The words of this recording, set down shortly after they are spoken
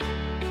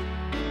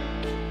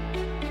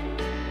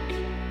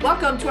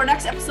Welcome to our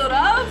next episode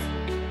of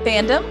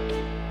Fandom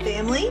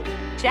Family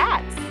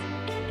Chats.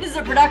 This is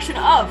a production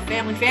of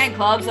Family Fan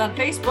Clubs on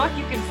Facebook.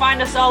 You can find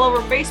us all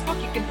over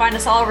Facebook. You can find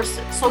us all over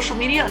social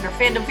media under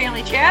Fandom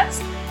Family Chats.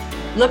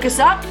 Look us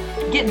up,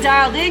 get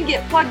dialed in,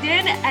 get plugged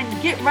in,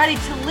 and get ready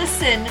to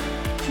listen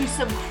to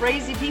some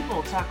crazy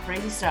people talk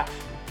crazy stuff.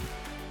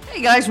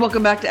 Hey guys,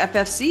 welcome back to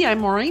FFC.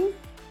 I'm Maureen.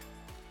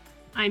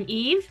 I'm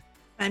Eve.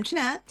 I'm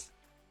Jeanette.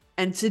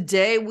 And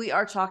today we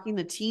are talking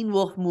the Teen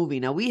Wolf movie.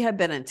 Now, we have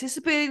been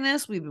anticipating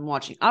this. We've been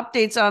watching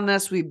updates on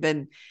this. We've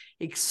been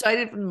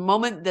excited from the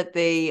moment that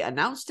they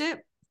announced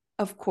it.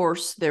 Of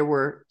course, there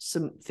were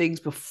some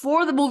things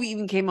before the movie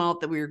even came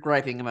out that we were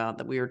griping about,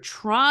 that we were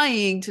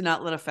trying to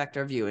not let affect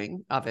our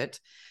viewing of it.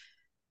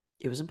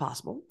 It was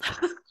impossible.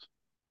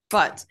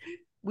 But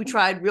we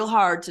tried real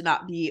hard to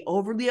not be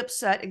overly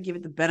upset and give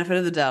it the benefit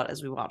of the doubt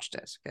as we watched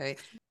it. Okay.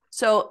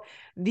 So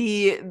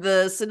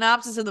the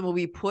synopsis of the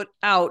movie put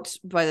out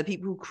by the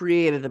people who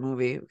created the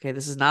movie. Okay.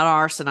 This is not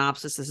our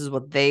synopsis. This is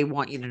what they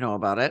want you to know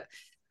about it.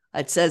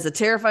 It says a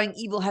terrifying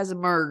evil has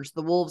emerged.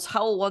 The wolves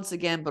howl once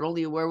again, but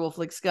only a werewolf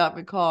like Scott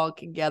McCall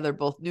can gather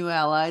both new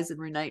allies and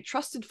reunite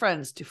trusted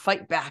friends to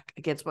fight back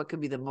against what could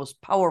be the most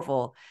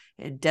powerful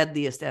and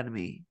deadliest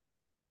enemy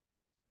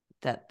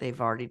that they've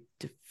already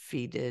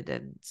defeated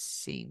and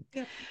seen.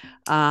 Yep.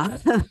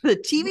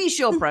 The TV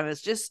show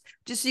premise, just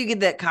so you get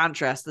that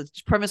contrast, the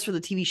premise for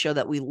the TV show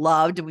that we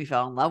loved and we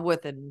fell in love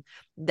with, and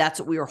that's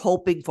what we were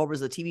hoping for, was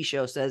the TV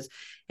show says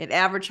an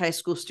average high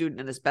school student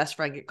and his best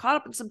friend get caught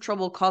up in some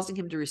trouble, causing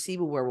him to receive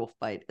a werewolf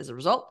bite. As a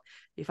result,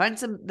 they find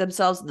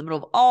themselves in the middle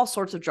of all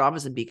sorts of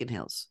dramas in Beacon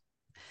Hills.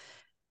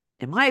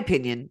 In my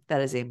opinion,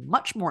 that is a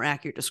much more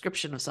accurate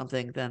description of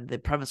something than the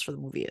premise for the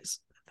movie is.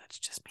 That's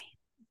just me.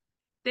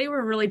 They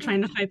were really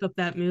trying to hype up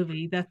that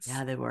movie.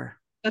 Yeah, they were.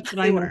 That's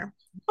what I were.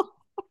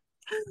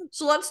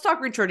 So let's talk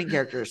returning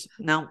characters.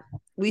 Now,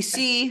 we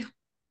see,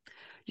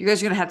 you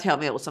guys are going to have to help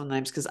me out with some of the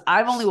names because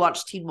I've only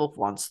watched Teen Wolf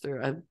once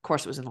through. Of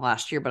course, it was in the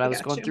last year, but I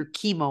was going through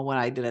chemo when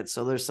I did it.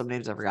 So there's some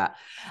names I forgot.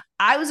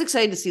 I was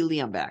excited to see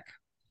Liam back.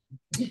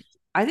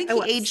 I think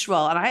he aged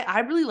well, and I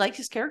really liked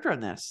his character in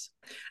this.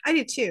 I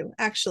did too,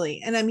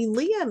 actually. And I mean,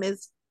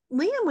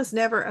 Liam was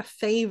never a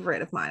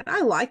favorite of mine.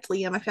 I liked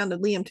Liam. I found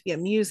Liam to be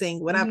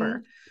amusing,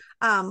 whatever.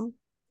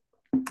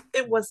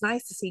 It was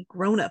nice to see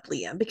grown-up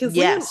Liam because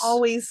Liam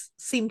always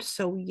seemed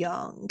so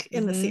young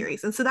in the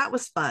series. And so that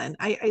was fun.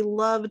 I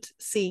loved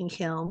seeing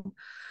him.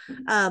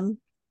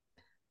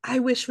 I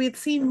wish we had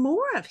seen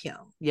more of him.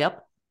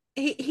 Yep.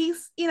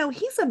 He's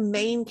a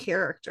main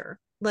character.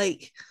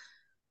 Like,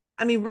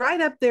 I mean,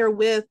 right up there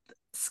with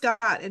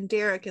Scott and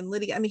Derek and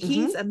Lydia. I mean,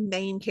 he's a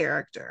main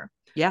character.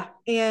 Yeah.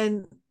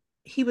 And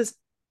we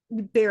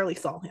barely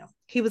saw him.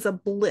 He was a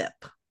blip,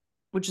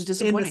 which is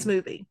disappointing in this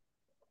movie.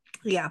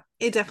 Yeah,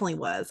 it definitely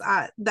was.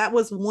 That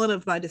was one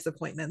of my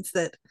disappointments,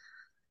 that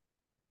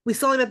we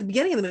saw him at the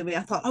beginning of the movie. I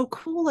thought, oh,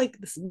 cool, like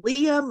this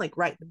Liam, like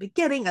right at the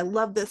beginning. I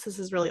love this. This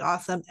is really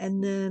awesome.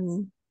 And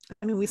then,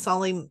 I mean, we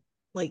saw him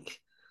like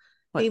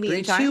maybe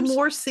in 2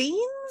 more scenes.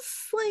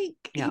 Like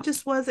he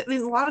just wasn't. I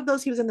mean, a lot of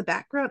those he was in the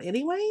background,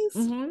 anyways.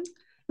 It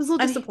was a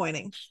little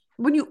disappointing.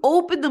 When you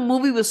open the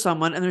movie with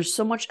someone and there's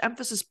so much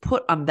emphasis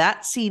put on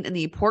that scene and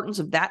the importance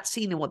of that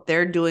scene and what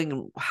they're doing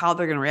and how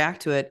they're going to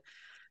react to it,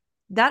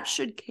 that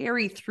should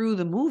carry through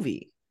the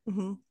movie.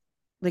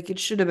 Like it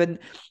should have been.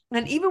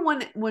 And even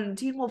when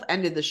Teen Wolf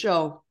ended the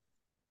show,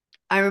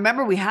 I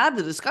remember we had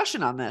the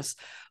discussion on this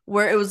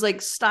where it was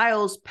like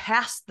Stiles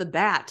passed the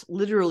bat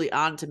literally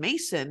on to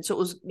Mason. So it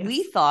was,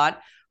 we thought,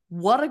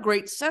 what a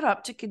great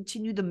setup to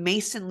continue the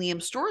Mason Liam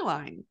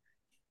storyline.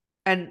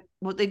 And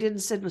what they did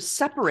instead was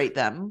separate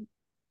them.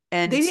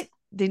 And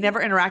they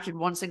never interacted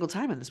one single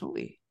time in this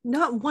movie.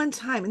 Not one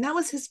time. And that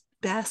was his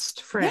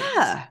best friend.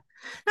 Yeah.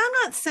 Now, I'm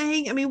not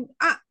saying, I mean,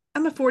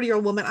 I'm a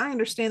 40-year-old woman. I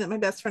understand that my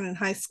best friend in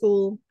high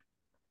school,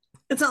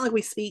 it's not like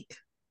we speak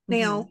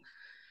now,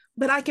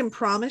 but I can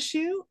promise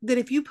you that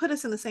if you put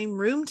us in the same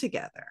room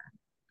together,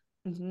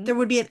 there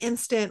would be an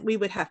instant we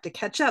would have to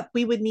catch up.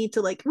 We would need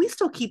to, we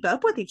still keep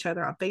up with each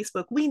other on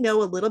Facebook. We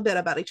know a little bit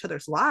about each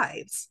other's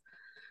lives.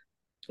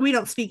 We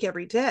don't speak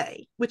every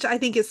day, which I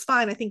think is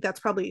fine. I think that's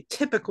probably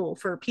typical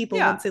for people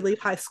once they leave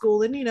high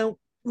school and,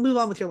 move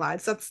on with your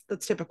lives.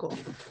 That's typical.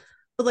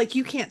 But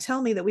you can't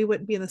tell me that we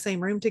wouldn't be in the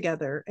same room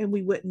together and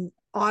we wouldn't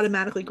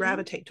automatically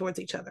gravitate towards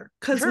each other,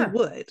 because we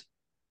would.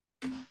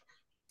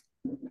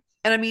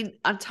 And I mean,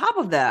 on top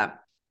of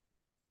that,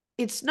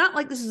 it's not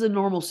like this is a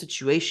normal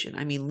situation.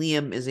 I mean,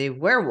 Liam is a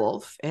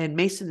werewolf and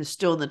Mason is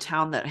still in the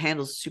town that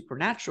handles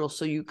supernatural.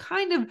 So you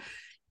kind of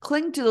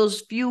cling to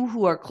those few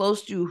who are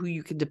close to you, who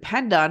you can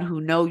depend on,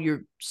 who know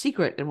your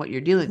secret and what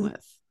you're dealing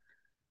with.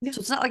 Yeah.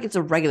 So it's not like it's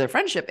a regular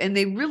friendship. And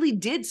they really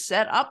did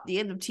set up the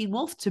end of Teen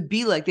Wolf to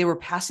be like they were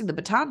passing the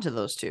baton to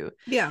those two.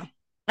 Yeah.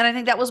 And I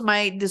think that was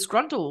my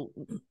disgruntledness.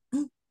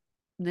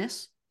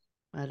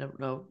 I don't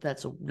know.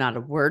 That's not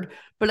a word,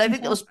 but I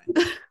think that was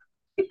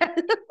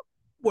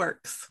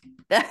works.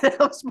 That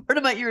was part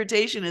of my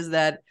irritation, is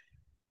that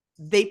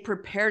they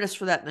prepared us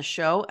for that in the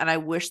show. And I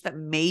wish that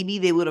maybe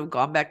they would have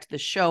gone back to the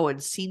show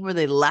and seen where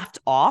they left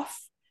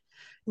off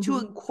to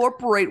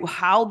incorporate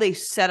how they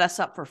set us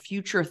up for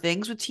future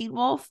things with Teen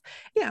Wolf.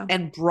 Yeah.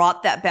 And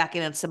brought that back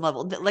in at some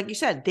level. Like you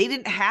said, they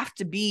didn't have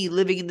to be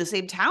living in the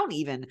same town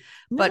even,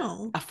 but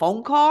a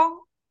phone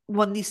call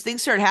when these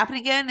things start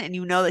happening again, and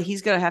you know that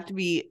he's going to have to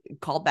be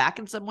called back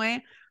in some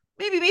way.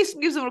 Maybe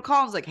Mason gives him a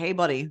call and is like, hey,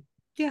 buddy,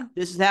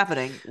 this is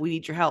happening. We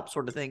need your help,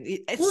 sort of thing.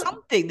 It's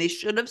something they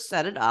should have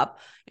set it up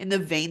in the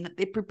vein that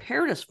they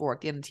prepared us for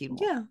at the end of Teen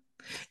Wolf. Yeah.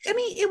 I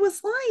mean, it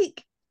was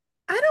like,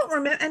 I don't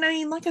remember. And I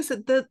mean, like I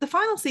said, the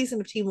final season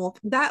of Teen Wolf,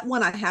 that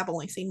one I have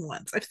only seen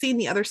once. I've seen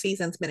the other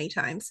seasons many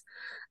times.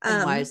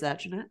 And why is that,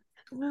 Jeanette?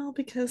 Well,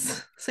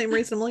 because same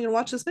reason I'm only going to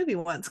watch this movie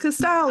once, because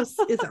Styles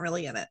isn't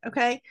really in it.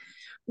 Okay.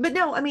 But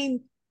no, I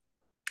mean,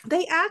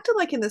 they acted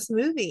like in this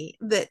movie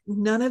that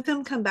none of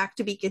them come back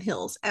to Beacon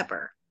Hills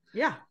ever.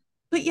 Yeah.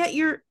 But yet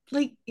your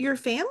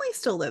family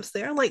still lives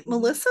there. Like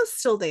Melissa's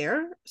still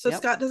there. So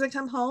Scott doesn't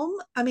come home.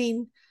 I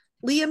mean,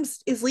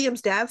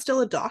 Liam's dad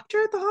still a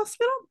doctor at the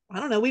hospital? I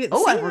don't know. We didn't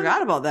see I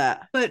forgot about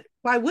that. But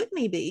why wouldn't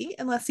he be?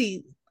 Unless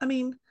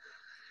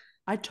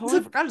I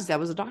totally forgot his dad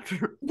was a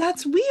doctor.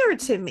 That's weird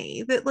to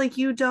me that like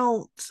you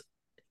don't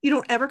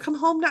ever come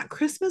home, not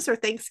Christmas or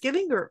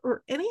Thanksgiving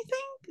or anything.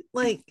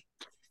 Like,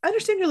 I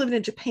understand you're living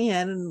in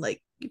Japan and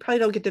like you probably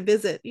don't get to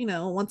visit,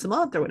 once a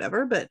month or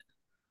whatever, but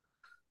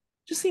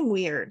just seem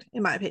weird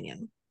in my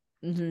opinion.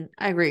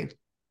 I agree.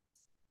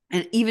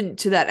 And even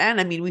to that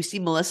end, I mean, we see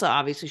Melissa,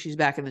 obviously she's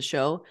back in the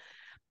show,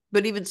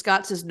 but even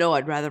Scott says, no,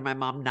 I'd rather my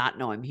mom not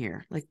know I'm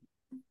here. Like,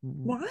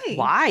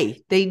 why?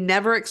 They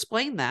never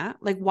explain that.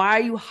 Like, why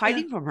are you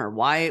hiding from her?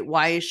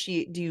 Why is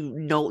she, do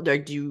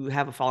you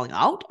have a falling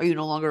out? Are you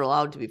no longer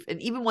allowed to be?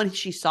 And even when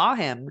she saw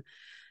him,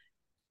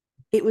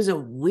 it was a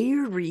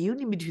weird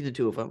reunion between the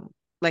two of them.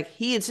 Like,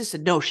 he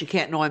insisted, no, she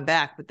can't know I'm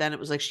back. But then it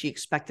was like, she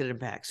expected him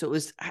back. So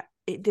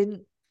it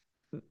didn't,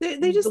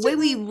 they just the way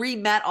we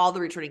re-met all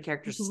the returning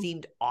characters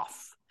seemed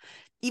off.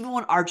 Even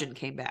when Arjun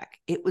came back,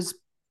 it was,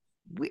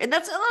 and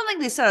that's another thing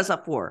they set us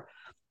up for.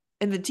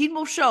 In the Teen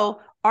Wolf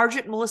show,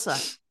 Arjun and Melissa,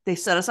 they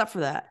set us up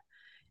for that.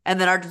 And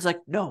then Arjun's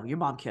like, no, your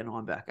mom can't know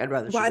I'm back. I'd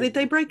rather. Why did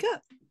they break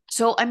up?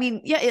 So, I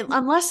mean,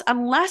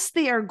 unless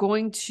they are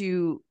going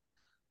to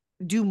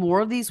do more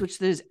of these, which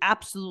there's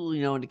absolutely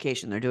no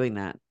indication they're doing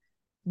that,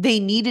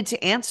 they needed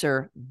to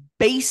answer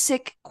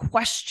basic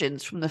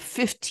questions from the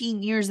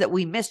 15 years that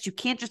we missed. You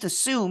can't just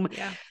assume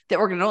that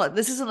we're going to know it.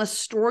 This isn't a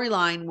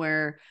storyline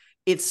where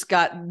it's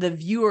got the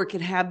viewer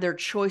can have their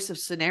choice of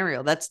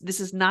scenario. This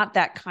is not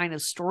that kind of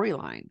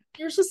storyline.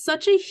 There's just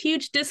such a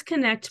huge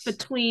disconnect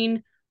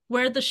between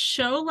where the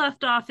show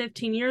left off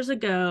 15 years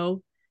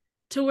ago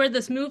to where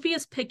this movie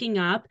is picking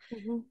up.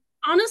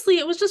 Honestly,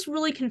 it was just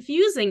really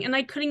confusing and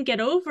I couldn't get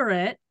over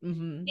it.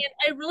 And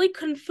I really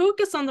couldn't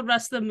focus on the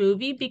rest of the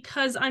movie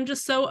because I'm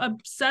just so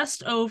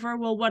obsessed over,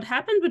 well, what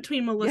happened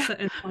between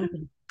Melissa and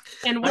Arjun?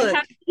 And what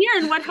happened here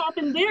and what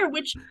happened there,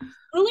 which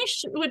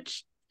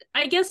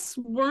I guess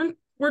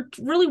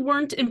really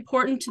weren't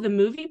important to the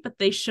movie, but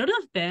they should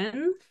have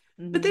been.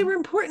 But they were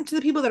important to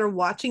the people that are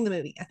watching the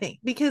movie, I think,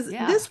 because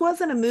this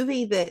wasn't a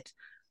movie that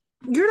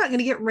you're not going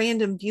to get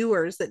random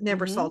viewers that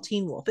never saw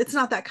Teen Wolf. It's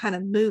not that kind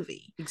of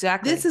movie.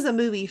 Exactly. This is a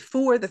movie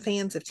for the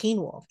fans of Teen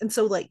Wolf. And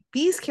so like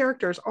these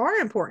characters are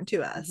important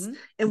to us.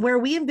 And where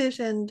we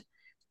envisioned,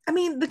 I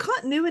mean, the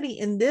continuity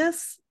in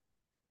this,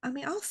 I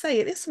mean, I'll say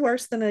it's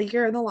worse than A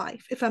Year in the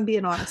Life, if I'm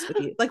being honest with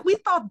you. Like we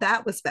thought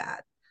that was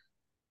bad.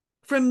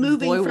 From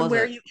moving from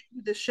where you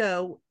ended the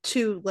show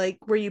to like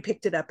where you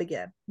picked it up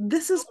again.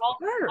 This is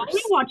worse.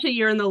 I'll watch A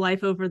Year in the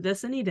Life over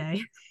this any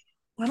day.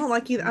 I don't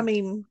like either. I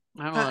mean,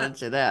 I don't want to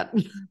say that.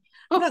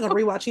 I'm not gonna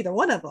rewatch either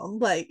one of them.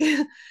 Like,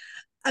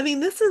 I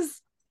mean, this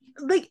is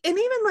like, and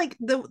even like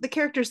the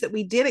characters that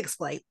we did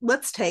explain.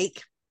 Let's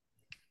take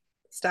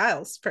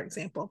Styles, for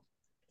example.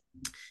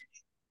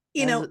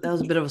 That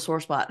was a bit of a sore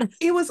spot.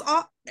 It was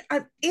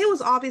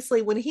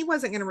obviously when he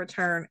wasn't going to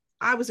return.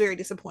 I was very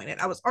disappointed.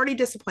 I was already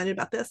disappointed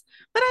about this,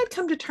 but I'd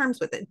come to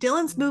terms with it.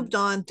 Dylan's moved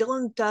on.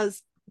 Dylan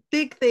does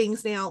big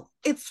things now.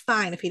 It's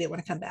fine if he didn't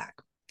want to come back.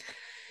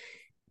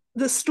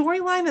 The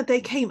storyline that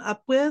they came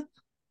up with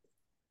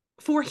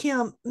for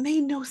him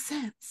made no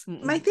sense.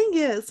 My thing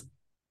is,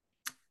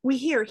 we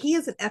hear he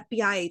is an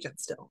FBI agent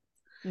still.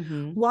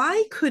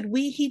 Why could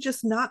he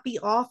just not be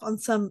off on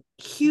some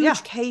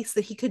huge case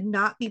that he could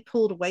not be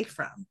pulled away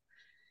from?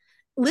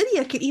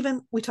 Lydia could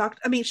even,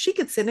 she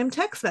could send him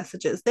text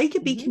messages. They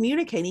could be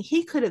communicating.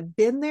 He could have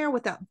been there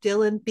without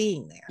Dylan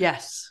being there.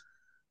 Yes.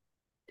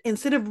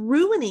 Instead of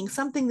ruining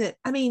something that,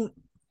 I mean,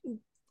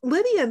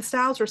 Lydia and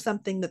Styles were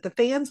something that the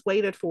fans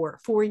waited for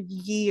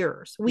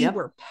years. We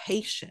were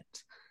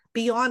patient,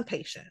 beyond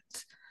patient.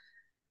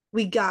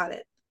 We got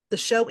it. The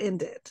show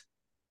ended.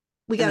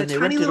 We got a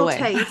tiny little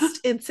taste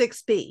in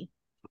 6B.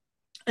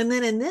 And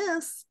then in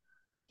this,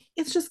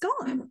 it's just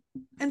gone.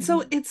 And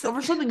so it's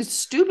over something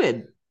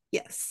stupid.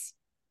 Yes.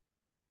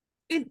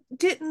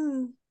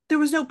 There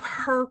was no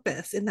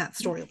purpose in that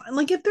storyline.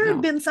 Like if there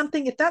had been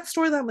something, if that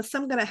storyline was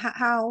some gonna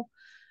how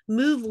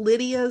move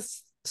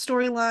Lydia's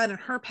storyline and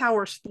her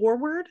powers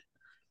forward,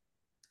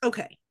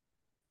 okay.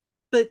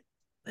 But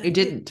it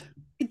didn't.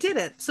 It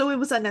didn't. So it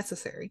was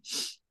unnecessary.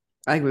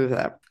 I agree with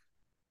that.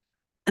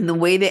 And the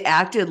way they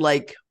acted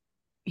like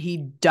he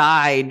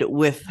died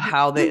with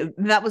how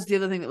that was the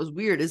other thing that was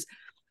weird is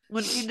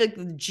when he did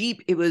the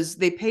Jeep,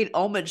 they paid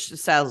homage to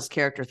Styles'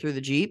 character through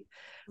the Jeep,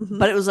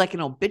 but it was like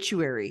an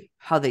obituary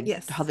how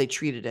they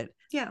treated it.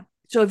 Yeah.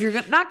 So if you're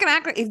not going to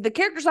act like, if the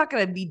character's not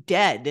going to be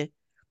dead,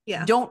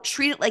 don't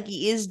treat it like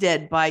he is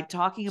dead by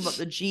talking about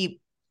the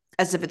Jeep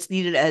as if it's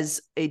needed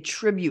as a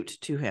tribute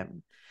to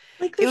him.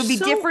 Like it would be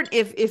different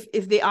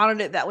if they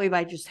honored it that way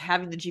by just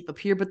having the Jeep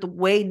appear. But the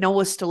way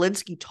Noah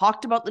Stilinski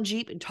talked about the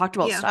Jeep and talked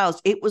about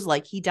Styles, it was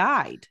like he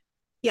died.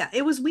 Yeah,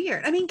 it was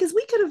weird. I mean, because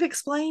we could have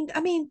explained,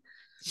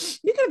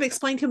 you could have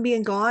explained him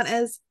being gone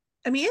as,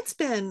 it's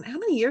been, how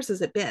many years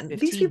has it been? 15.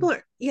 These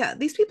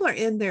people are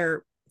in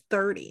their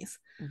 30s.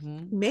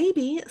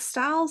 Maybe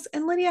Styles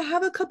and Lydia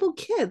have a couple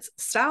kids.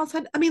 Styles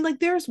had,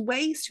 there's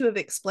ways to have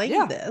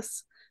explained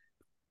this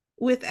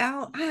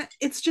without,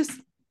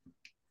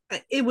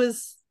 it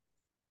was,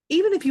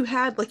 even if you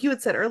had, like you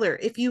had said earlier,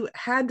 if you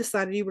had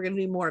decided you were going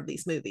to do more of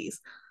these movies,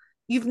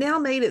 you've now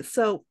made it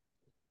so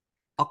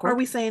awkward. Are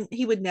we saying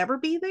he would never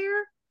be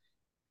there?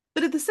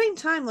 But at the same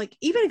time, like,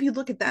 even if you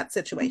look at that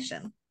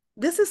situation,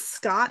 this is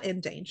Scott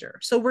in danger.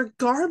 So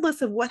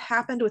regardless of what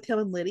happened with him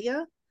and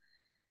Lydia,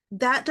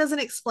 that doesn't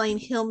explain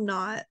him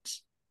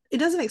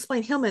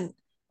and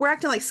we're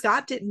acting like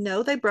Scott didn't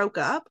know they broke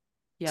up.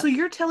 Yep. So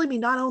you're telling me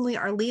not only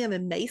are Liam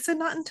and Mason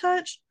not in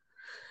touch,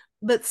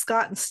 but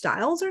Scott and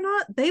Styles are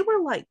not? They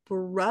were like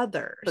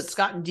brothers. But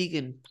Scott and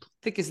Deegan,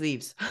 thick as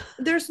thieves.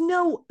 There's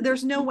no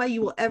way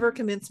you will ever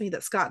convince me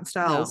that Scott and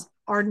Styles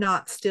are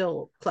not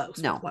still close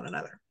with one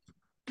another.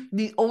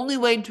 The only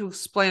way to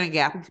explain a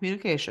gap in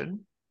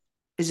communication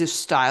is if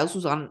Styles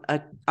was on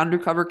an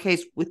undercover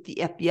case with the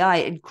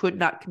FBI and could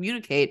not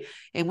communicate,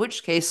 in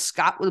which case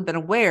Scott would have been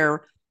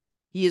aware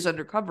he is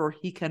undercover,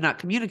 he cannot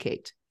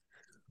communicate.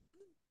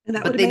 And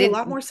that would have made a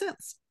lot more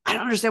sense. I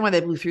don't understand why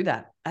they blew through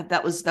that.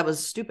 That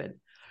was stupid.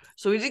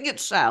 So we didn't get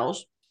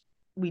Styles.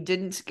 We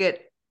didn't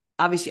get,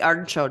 obviously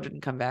Arden Cho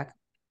didn't come back.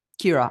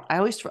 Kira. I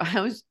always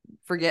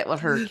forget what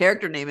her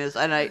character name is.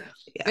 And like,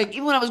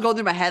 even when I was going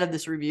through my head of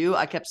this review,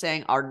 I kept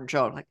saying Arden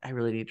Cho. I'm like, I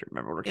really need to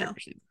remember what her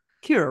character's name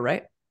is. Kira,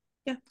 right?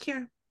 Yeah,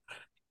 Kira.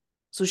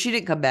 So she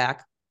didn't come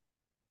back.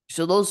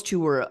 So those two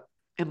were,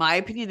 in my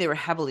opinion, they were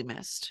heavily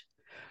missed.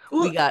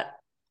 Well,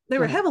 they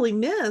were heavily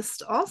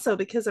missed also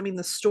because, the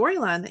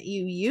storyline that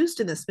you used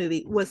in this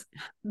movie was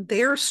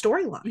their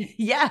storyline.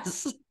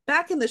 Yes.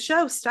 Back in the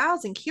show,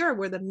 Styles and Kira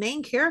were the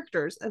main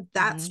characters of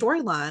that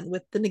storyline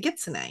with the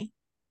Nagitsune.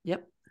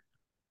 Yep.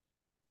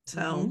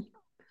 So.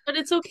 But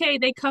it's okay.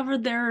 They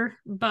covered their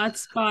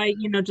butts by,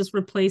 just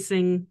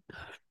replacing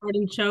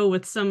Arden Cho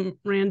with some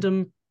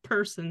random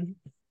person.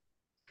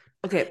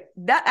 Okay.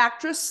 That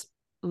actress,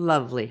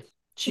 lovely.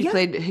 She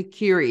played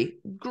Hikiri.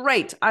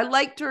 Great. I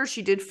liked her.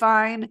 She did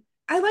fine.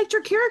 I liked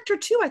her character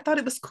too. I thought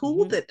it was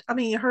cool that,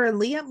 her and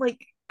Liam,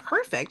 like,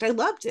 perfect. I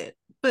loved it.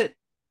 But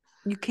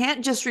you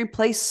can't just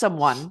replace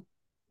someone,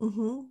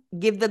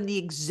 give them the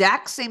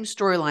exact same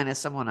storyline as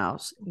someone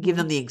else, give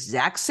them the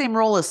exact same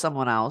role as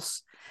someone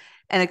else,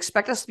 and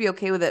expect us to be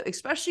okay with it,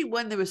 especially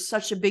when there was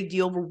such a big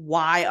deal over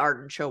why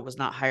Arden Cho was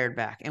not hired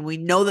back. And we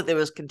know that there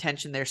was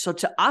contention there. So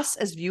to us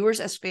as viewers,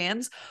 as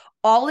fans,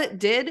 all it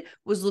did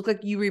was look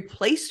like you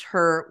replaced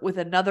her with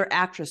another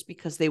actress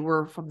because they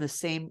were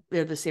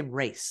they're the same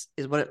race,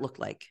 is what it looked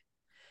like.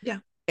 Yeah.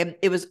 And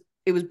it was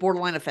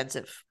borderline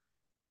offensive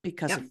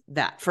because of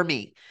that for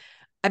me.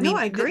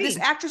 I agree. This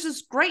actress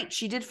is great.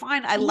 She did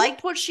fine. I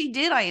liked what she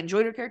did. I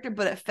enjoyed her character,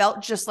 but it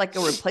felt just like a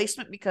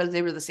replacement because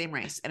they were the same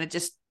race. And it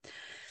just,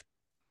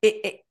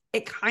 it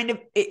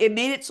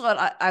made it so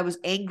that I was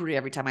angry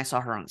every time I saw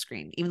her on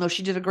screen, even though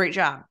she did a great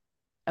job.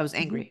 I was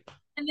angry.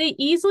 And they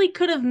easily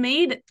could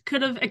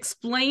have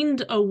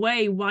explained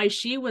away why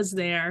she was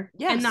there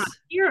and not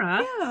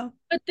Kira. Yeah.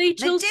 But they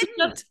chose to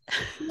just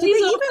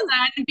leave over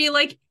that and be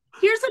like,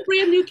 here's a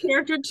brand new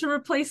character to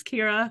replace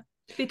Kira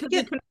because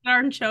we couldn't get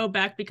Arden Cho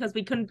back because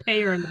we couldn't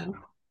pay her enough.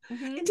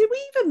 And did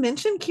we even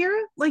mention Kira?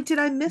 Like, did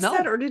I miss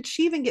that, or did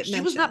she even get mentioned?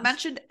 She was not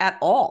mentioned at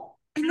all.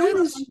 I don't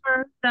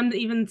remember them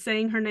even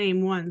saying her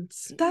name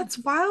once. That's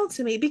wild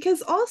to me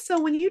because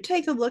also when you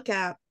take a look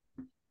at,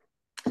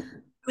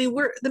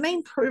 the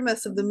main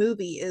premise of the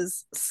movie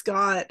is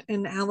Scott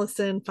and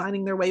Allison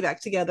finding their way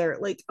back together.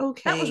 Like,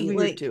 okay, that was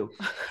weird too.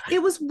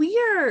 It was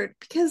weird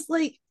because,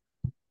 like,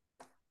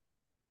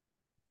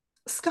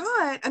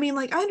 Scott,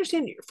 I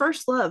understand your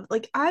first love.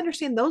 Like, I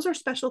understand those are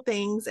special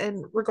things,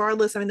 and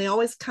regardless, they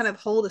always kind of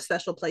hold a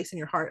special place in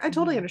your heart. I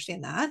totally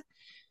understand that.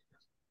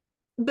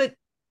 But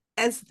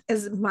as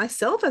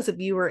myself as a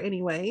viewer,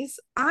 anyways,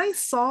 I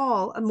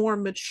saw a more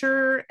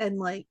mature and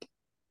like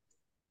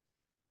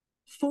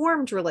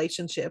formed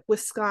relationship with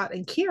Scott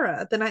and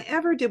Kira than I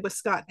ever did with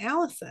Scott and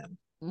Allison.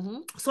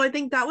 So I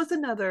think that was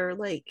another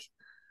like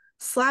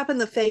slap in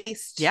the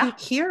face to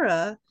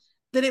Kira,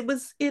 that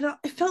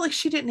it felt like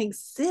she didn't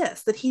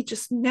exist, that he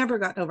just never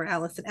got over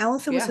Allison.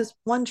 Allison was his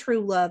one true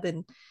love.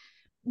 And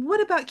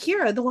what about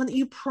Kira, the one that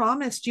you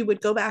promised you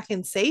would go back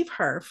and save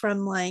her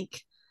from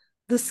like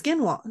the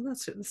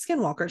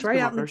skinwalkers right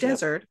out in the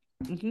desert.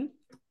 Mm-hmm.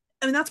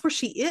 I mean, that's where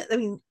she is. I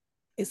mean,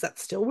 is that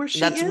still where she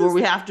is? That's where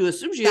we have to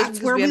assume she is.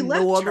 That's where we have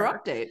left no other her.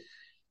 update.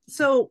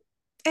 So,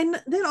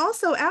 and then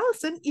also,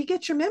 Allison, you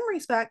get your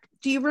memories back.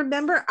 Do you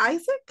remember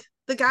Isaac,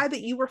 the guy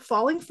that you were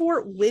falling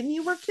for when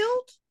you were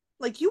killed?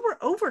 Like, you were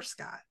over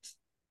Scott.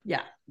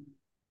 Yeah.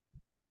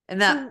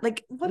 And that, So,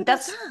 like, what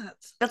about that?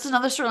 That's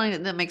another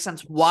storyline that makes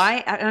sense.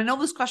 Why? And I know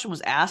this question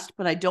was asked,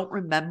 but I don't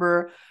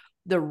remember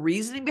the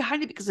reasoning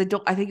behind it, because I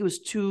think it was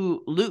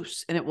too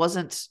loose, and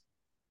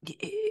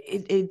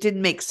it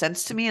didn't make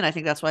sense to me. And I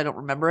think that's why I don't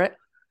remember it.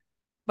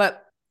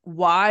 But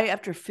why,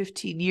 after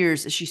 15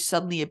 years, is she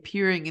suddenly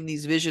appearing in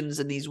these visions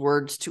and these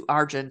words to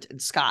Argent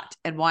and Scott?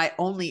 And why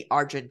only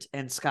Argent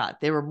and Scott?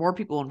 There were more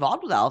people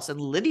involved with Allison.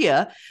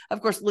 Lydia,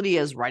 of course,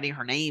 Lydia is writing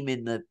her name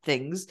in the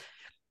things.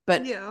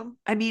 But yeah,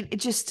 I mean, it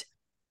just,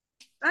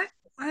 I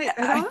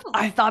don't know.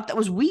 I thought that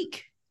was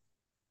weak.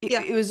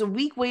 Yeah. It was a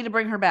weak way to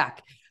bring her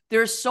back.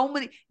 There's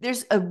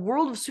a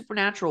world of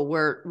Supernatural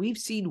where we've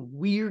seen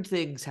weird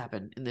things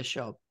happen in this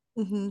show.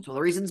 Mm-hmm. So the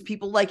reasons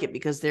people like it,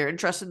 because they're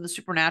interested in the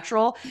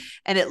supernatural,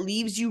 and it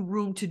leaves you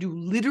room to do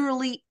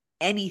literally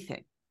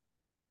anything.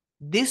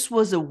 This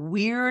was a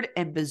weird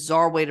and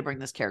bizarre way to bring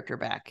this character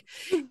back.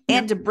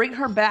 And to bring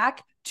her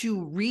back to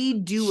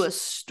redo a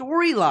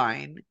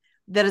storyline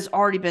that has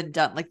already been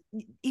done. Like,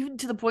 even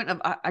to the point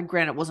of, I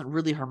granted it wasn't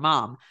really her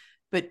mom,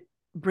 but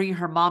bringing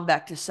her mom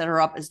back to set her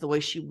up as the way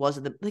she was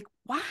in the, like,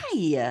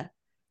 why?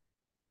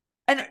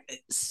 And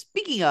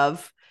speaking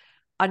of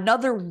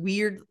another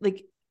weird,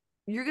 like,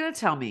 you're going to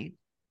tell me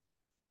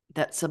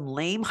that some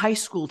lame high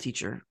school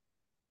teacher,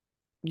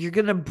 you're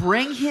going to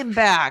bring him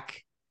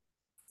back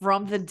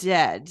from the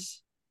dead.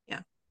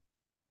 Yeah.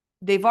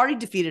 They've already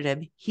defeated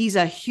him. He's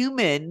a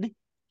human.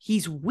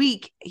 He's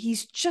weak.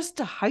 He's just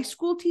a high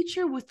school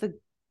teacher with a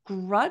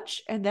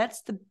grudge. And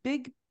that's the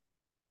big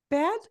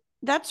bad.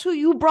 That's who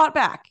you brought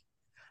back.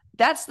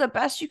 That's the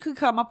best you could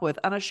come up with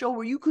on a show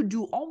where you could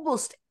do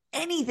almost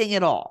anything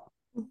at all.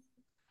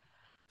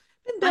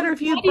 Been better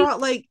if you brought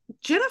like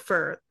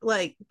Jennifer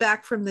like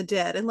back from the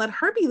dead and let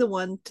her be the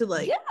one to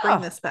like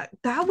bring this back.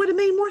 That would have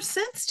made more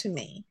sense to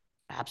me.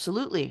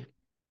 Absolutely.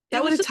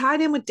 That would have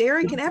tied in with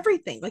Derek and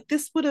everything. Like,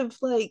 this would have,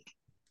 like,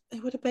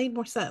 it would have made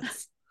more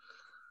sense.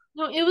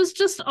 No, it was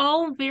just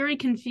all very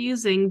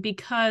confusing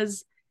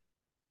because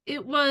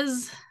it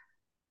wasn't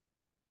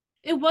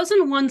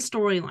one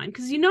storyline,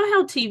 because you know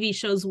how TV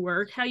shows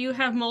work, how you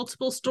have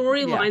multiple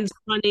storylines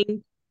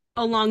running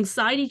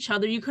alongside each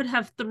other. You could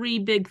have 3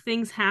 big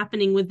things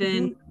happening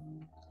within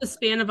the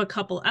span of a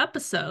couple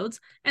episodes,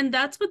 and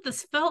that's what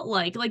this felt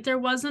like. Like, there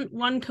wasn't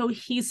one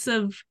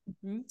cohesive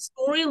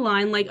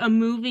storyline like a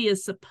movie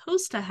is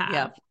supposed to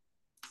have.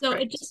 So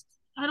it just,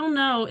 I don't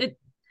know, it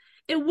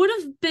would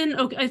have been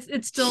okay.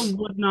 It still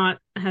would not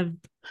have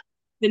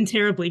been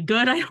terribly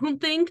good, I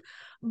don't think,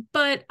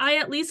 but I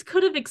at least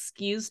could have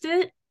excused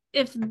it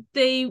if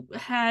they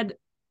had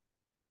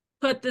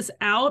put this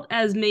out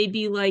as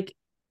maybe like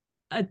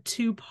a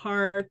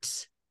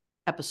 2-part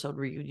episode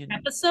reunion.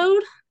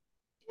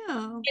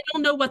 Yeah. I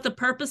don't know what the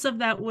purpose of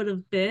that would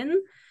have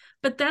been,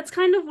 but that's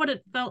kind of what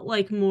it felt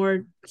like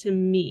more to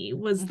me,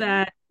 was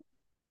that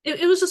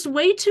it was just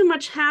way too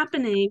much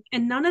happening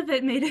and none of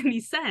it made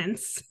any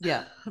sense.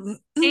 Yeah. And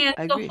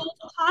the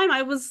whole time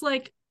I was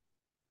like,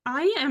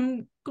 I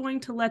am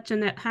going to let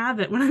Jeanette have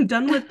it when I'm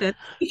done with this,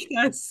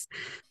 because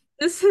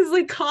this has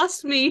like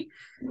cost me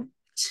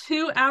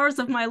 2 hours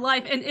of my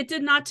life, and it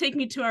did not take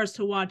me 2 hours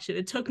to watch it.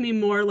 It took me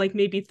more like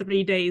maybe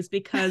 3 days,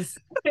 because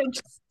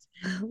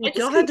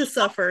y'all had to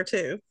suffer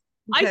too.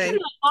 Okay. I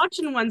cannot watch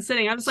in one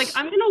sitting. I was like,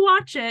 I'm gonna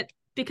watch it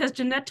because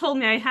Jeanette told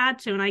me I had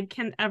to, and I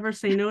can't ever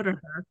say no to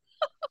her.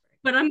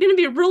 But I'm gonna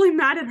be really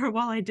mad at her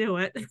while I do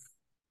it.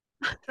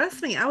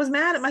 Trust me, I was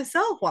mad at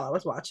myself while I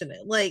was watching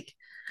it. Like,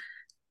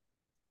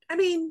 I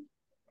mean,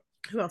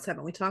 who else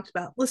haven't we talked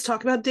about? Let's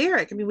talk about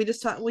Derek. I mean, we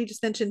just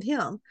mentioned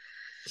him.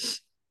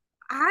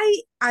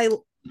 I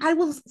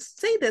will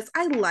say this.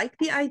 I like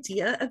the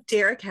idea of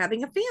Derek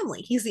having a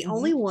family. He's the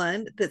only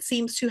one that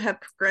seems to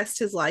have progressed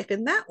his life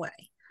in that way.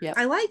 Yeah,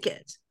 I like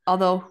it.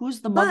 Although,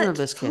 who's the mother of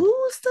this kid?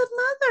 Who's the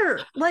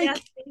mother? Like,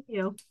 yes, thank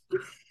you.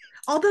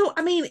 Although,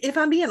 I mean, if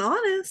I'm being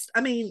honest,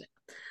 I mean,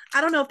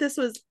 I don't know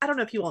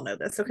if you all know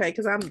this, okay?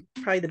 Because I'm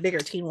probably the bigger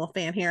Teen Wolf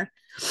fan here.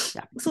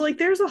 Yeah. So, like,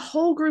 there's a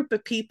whole group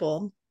of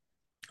people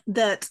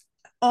that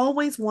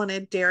always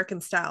wanted Derek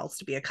and Styles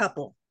to be a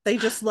couple. They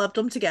just loved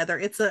them together.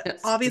 It's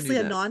obviously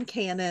a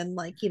non-canon,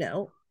 like,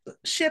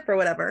 ship or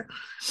whatever.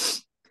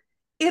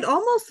 It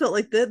almost felt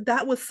like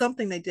that was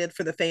something they did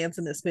for the fans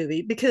in this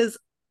movie, because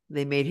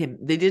they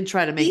did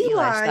try to make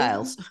Eli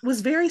Styles.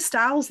 Was very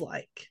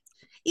Styles-like.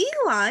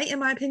 Eli, in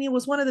my opinion,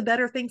 was one of the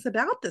better things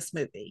about this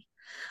movie.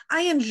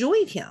 I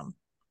enjoyed him.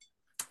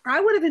 I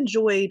would have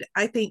enjoyed,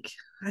 I think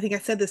I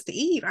said this to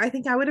Eve, I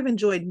think I would have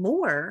enjoyed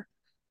more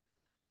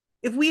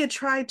if we had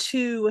tried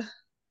to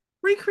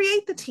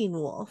recreate the Teen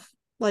Wolf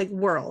like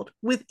world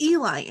with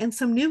Eli and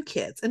some new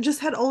kids, and just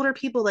had older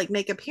people like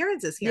make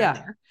appearances here and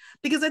there,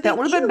 because I think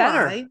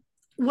Eli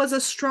was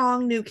a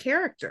strong new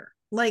character.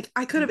 Like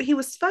I could have, he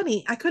was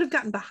funny. I could have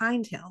gotten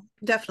behind him,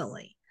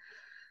 definitely.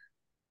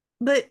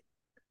 But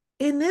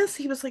in this,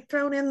 he was like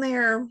thrown in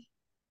there,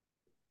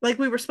 like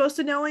we were supposed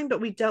to know him,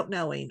 but we don't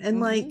know him. And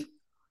like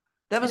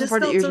that it was the just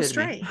part that felt so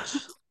irritated me.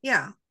 strange.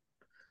 Yeah.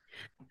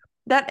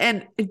 That,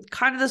 and it's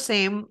kind of the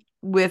same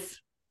with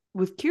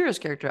Kira's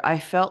character. I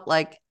felt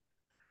like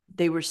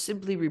they were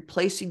simply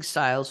replacing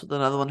Styles with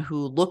another one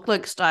who looked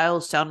like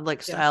Styles, sounded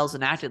like Styles,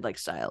 and acted like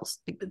Styles.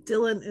 But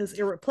Dylan is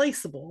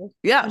irreplaceable.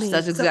 Yes, I mean,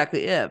 that's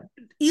exactly it.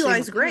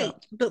 Eli's great,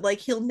 but like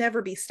he'll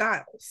never be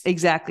Styles.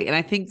 Exactly. And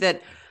I think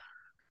that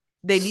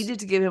they needed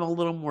to give him a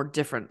little more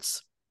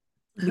difference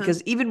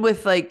because even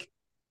with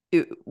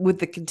with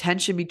the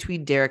contention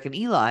between Derek and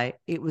Eli,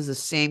 it was the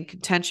same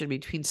contention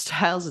between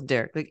Styles and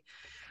Derek. Like,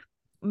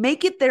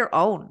 make it their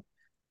own.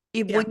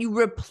 When you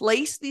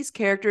replace these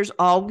characters,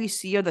 all we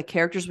see are the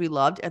characters we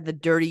loved and the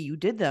dirty you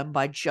did them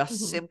by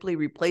just simply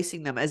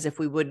replacing them as if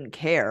we wouldn't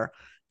care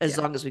as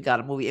long as we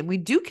got a movie. And we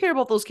do care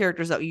about those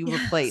characters that you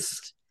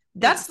replaced.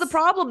 That's the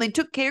problem. They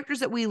took characters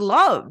that we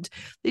loved.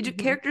 They took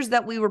characters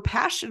that we were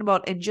passionate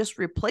about and just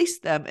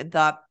replaced them and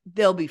thought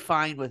they'll be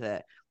fine with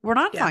it. We're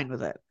not fine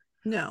with it.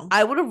 No.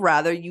 I would have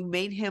rather you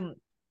made him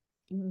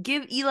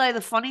give Eli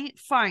the funny.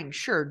 Fine,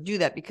 sure, do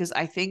that, because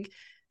I think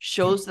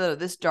shows that are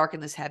this dark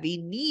and this heavy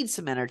need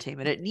some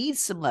entertainment. It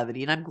needs some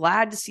levity. And I'm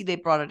glad to see they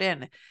brought it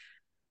in.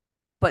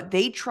 But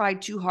they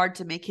tried too hard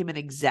to make him an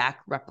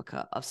exact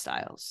replica of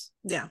Styles.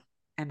 Yeah.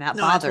 And that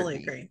bothered I totally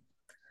me. agree.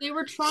 They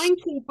were trying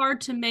too hard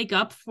to make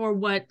up for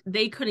what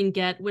they couldn't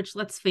get, which,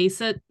 let's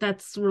face it,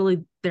 that's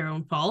really their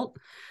own fault.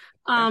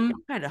 Kind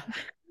of.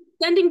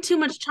 Spending too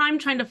much time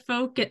trying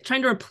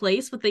to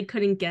replace what they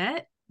couldn't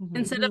get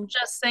instead of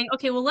just saying,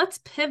 okay, well, let's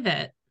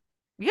pivot.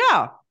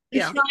 Yeah.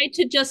 Try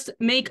to just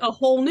make a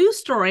whole new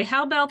story.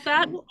 How about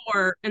that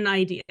for an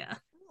idea?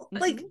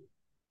 Like,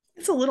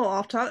 it's a little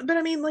off topic, but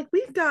I mean, like,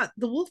 we've got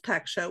the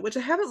Wolfpack show, which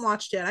I haven't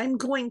watched yet. I'm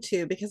going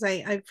to, because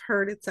I've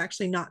heard it's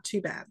actually not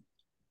too bad.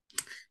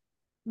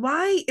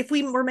 Why, if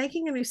we were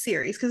making a new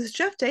series, because it's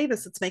Jeff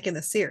Davis that's making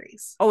the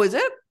series. Oh, is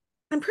it?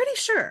 I'm pretty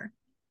sure.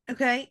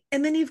 Okay.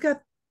 And then you've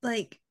got,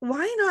 like,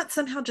 why not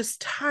somehow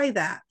just tie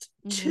that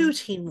to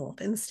Teen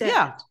Wolf instead?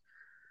 Yeah.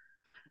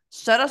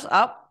 Set us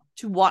up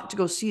to want to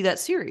go see that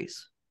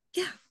series.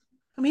 Yeah.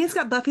 I mean, it's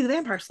got Buffy the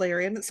Vampire Slayer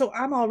in it, so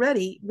I'm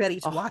already ready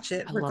to watch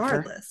it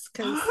regardless,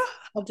 because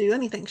I'll do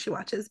anything she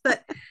watches,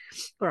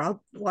 or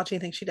I'll watch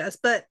anything she does.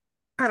 But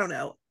I don't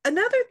know.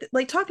 Another,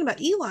 like, talking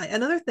about Eli,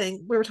 another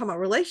thing, we were talking about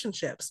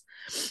relationships.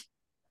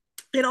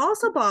 It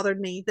also bothered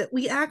me that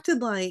we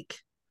acted like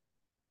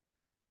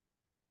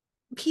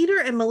Peter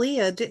and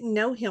Malia didn't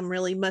know him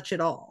really much at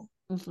all.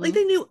 Like,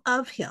 they knew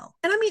of him.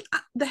 And I mean,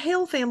 the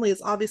Hale family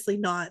is obviously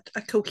not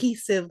a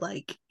cohesive,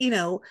 like,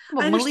 well,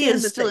 Malia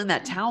is still in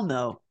that town,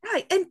 though.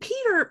 Right. And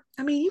Peter,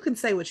 I mean, you can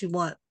say what you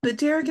want, but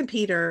Derek and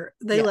Peter,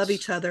 they love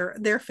each other,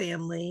 their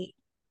family.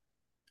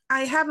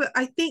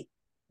 I think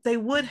they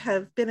would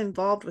have been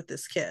involved with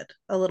this kid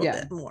a little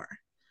bit more.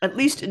 At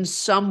least in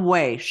some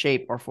way,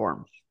 shape, or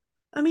form.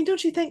 I mean,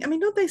 don't you think? I mean,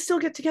 don't they still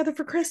get together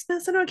for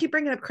Christmas? I know I keep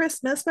bringing up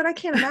Christmas, but I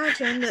can't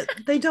imagine that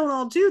they don't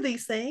all do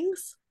these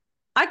things.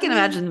 I can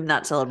imagine them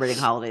not celebrating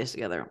holidays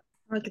together.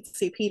 I could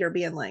see Peter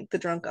being like the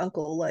drunk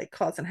uncle, like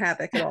causing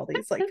havoc at all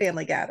these like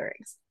family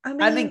gatherings. I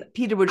mean, I think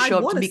Peter would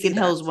show up to Beacon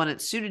Hills when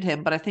it suited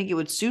him, but I think it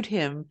would suit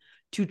him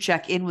to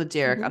check in with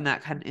Derek on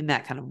that in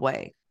that kind of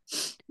way.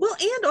 Well,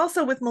 and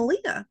also with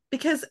Malia,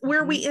 because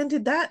where we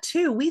ended that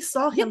too, we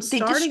saw him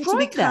starting to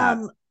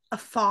become a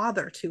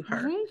father to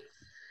her.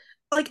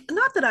 Like,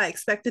 not that I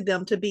expected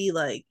them to be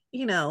like,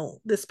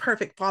 this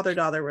perfect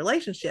father-daughter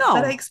relationship,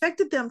 but I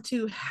expected them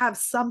to have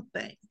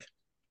something.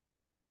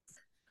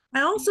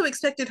 I also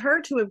expected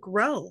her to have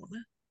grown,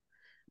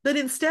 but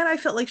instead I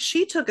felt like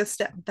she took a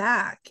step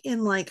back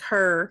in like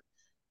her,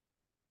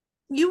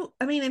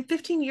 in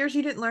 15 years,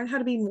 you didn't learn how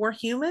to be more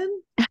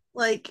human.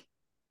 Like,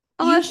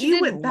 unless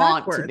you went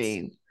backwards. Want to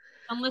be.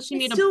 Unless you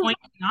made a point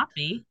to not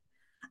be.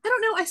 I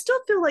don't know. I still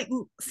feel like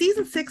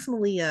season 6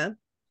 Malia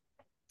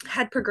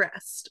had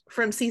progressed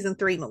from season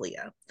 3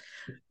 Malia.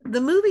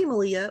 The movie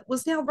Malia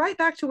was now right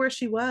back to where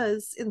she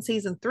was in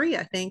season 3,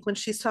 I think, when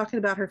she's talking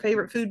about her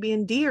favorite food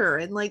being deer.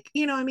 And like,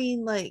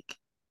 like,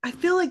 I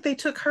feel like they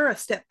took her a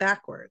step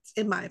backwards,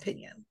 in my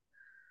opinion.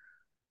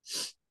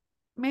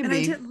 Maybe. And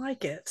I didn't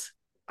like it.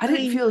 I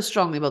didn't feel as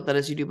strongly about that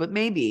as you do, but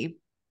maybe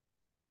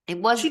it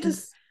was. She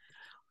just,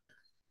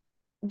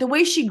 the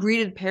way she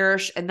greeted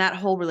Parrish and that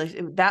whole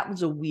relationship, that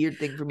was a weird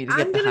thing for me to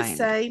get behind. I'm going to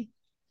say,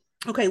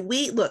 okay,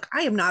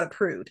 I am not a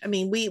prude. I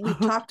mean, we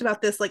talked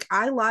about this. Like,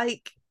 I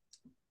like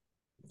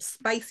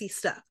spicy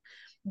stuff.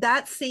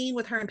 That scene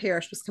with her and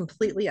Parrish was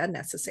completely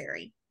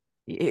unnecessary.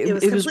 It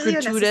was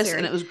gratuitous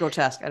and it was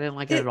grotesque. I didn't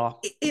like it at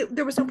all.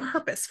 There was no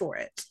purpose for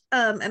it.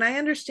 And I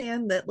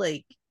understand that,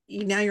 like,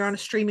 now you're on a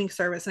streaming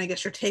service and I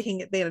guess you're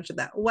taking advantage of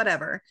that.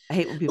 Whatever. I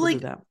hate when people do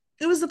that.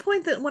 It was the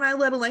point that when I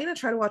let Elena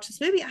try to watch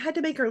this movie, I had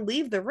to make her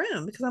leave the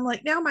room because I'm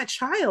like, now my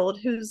child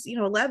who's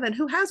 11,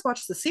 who has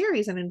watched the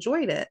series and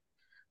enjoyed it,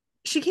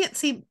 she can't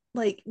see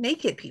like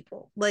naked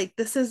people. Like,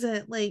 this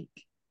isn't like,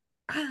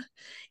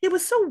 it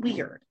was so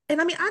weird.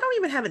 And I mean, I don't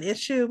even have an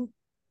issue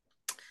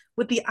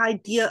with the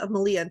idea of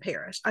Malia and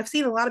Parrish. I've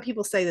seen a lot of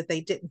people say that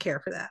they didn't care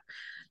for that.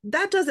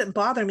 That doesn't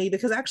bother me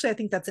because actually I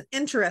think that's an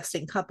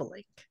interesting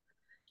coupling.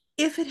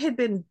 If it had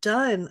been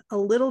done a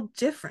little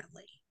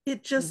differently,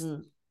 it just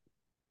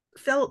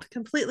felt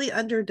completely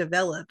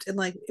underdeveloped and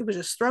like it was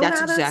just thrown at us.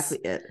 That's exactly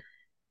it.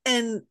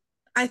 And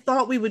I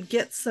thought we would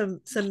get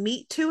some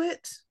meat to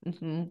it,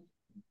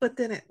 but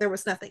then there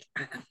was nothing.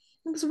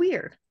 It was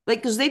weird. Like,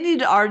 because they needed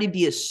to already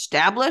be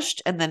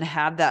established and then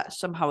have that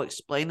somehow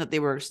explain that they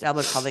were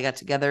established, how they got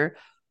together,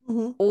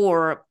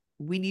 or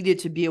we needed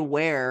to be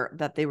aware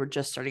that they were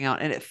just starting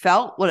out. And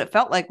what it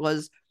felt like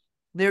was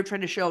they were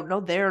trying to show, no,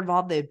 they're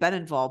involved, they've been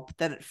involved, but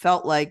then it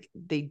felt like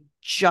they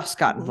just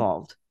got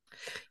involved.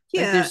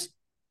 Yeah. Like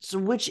so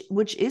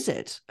which is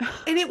it?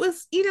 And it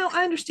was,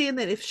 I understand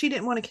that if she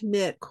didn't want to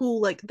commit,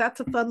 cool, like that's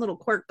a fun little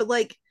quirk, but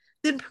like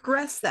then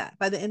progress that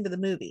by the end of the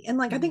movie. And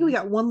like I think we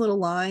got one little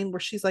line where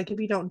she's like, if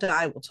you don't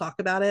die, we'll talk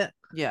about it.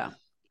 Yeah.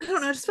 I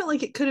don't know. I just felt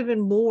like it could have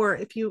been more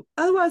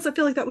otherwise I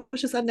feel like that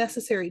was just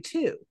unnecessary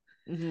too.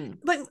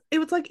 Like it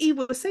was like Eve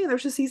was saying,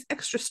 there's just these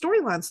extra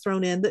storylines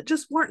thrown in that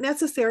just weren't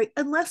necessary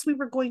unless we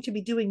were going to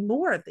be doing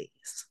more of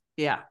these.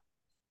 Yeah.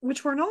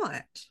 Which we're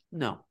not.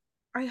 No.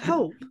 I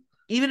hope.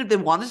 Even if they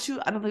wanted to,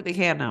 I don't think they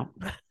can now.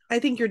 I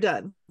think you're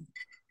done.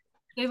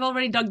 They've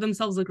already dug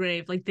themselves a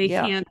grave. Like they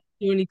can't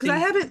do anything. Because I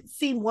haven't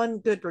seen one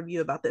good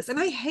review about this. And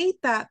I hate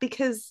that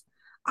because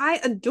I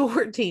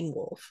adore Teen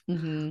Wolf.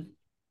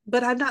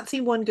 But I've not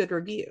seen one good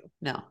review.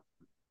 No.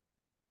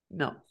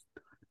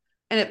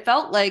 And it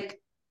felt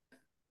like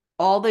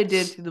all they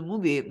did through the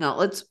movie.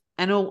 Now,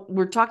 I know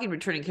we're talking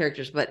returning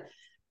characters, but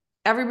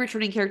every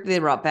returning character they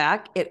brought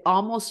back, it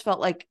almost felt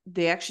like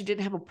they actually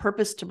didn't have a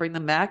purpose to bring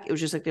them back. It was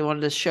just like they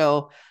wanted to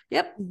show,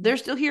 yep, they're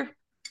still here.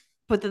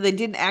 But that they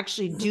didn't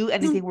actually do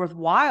anything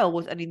worthwhile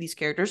with any of these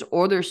characters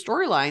or their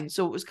storyline.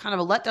 So it was kind of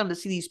a letdown to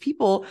see these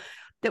people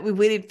that we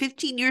waited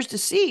 15 years to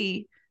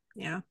see.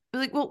 Yeah.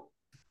 Like, well,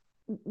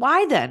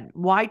 why then?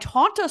 Why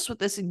taunt us with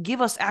this and give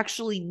us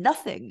actually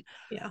nothing?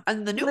 Yeah.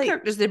 And the new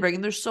characters they bring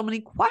in, there's so many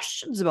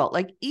questions about,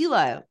 like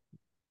Eli.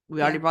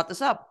 We already brought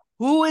this up.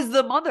 Who is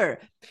the mother?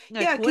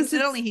 Now,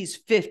 coincidentally, he's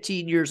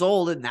 15 years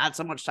old and not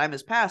so much time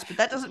has passed, but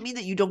that doesn't mean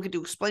that you don't get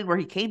to explain where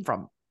he came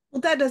from.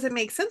 Well, that doesn't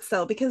make sense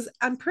though, because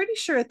I'm pretty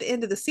sure at the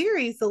end of the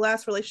series, the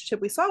last relationship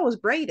we saw was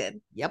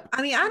Brayden. Yep.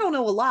 I mean, I don't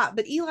know a lot,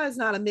 but Eli's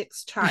not a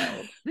mixed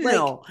child.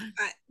 No.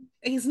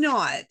 He's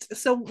not.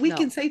 So we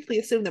can safely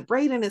assume that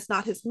Brayden is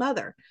not his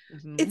mother.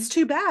 It's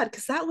too bad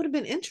because that would have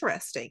been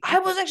interesting. I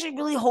was actually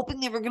really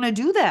hoping they were going to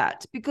do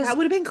that because that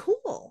would have been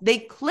cool. They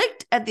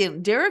clicked at the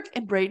end. Derek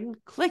and Brayden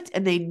clicked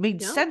and they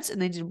made sense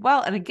and they did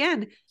well. And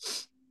again,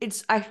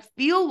 I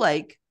feel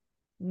like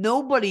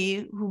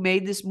nobody who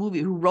made this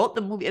movie, who wrote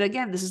the movie, and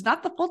again, this is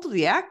not the fault of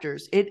the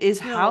actors. It is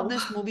how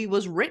this movie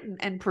was written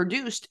and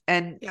produced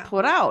and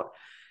put out.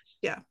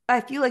 Yeah. I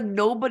feel like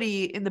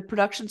nobody in the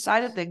production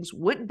side of things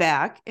went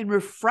back and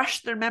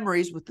refreshed their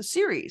memories with the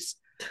series.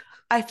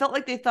 I felt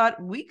like they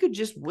thought we could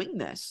just wing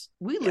this.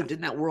 We lived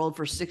in that world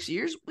for 6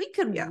 years. We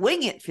could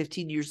wing it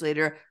 15 years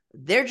later.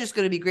 They're just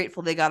going to be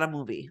grateful they got a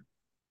movie.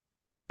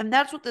 And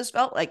that's what this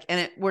felt like.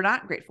 And we're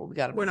not grateful we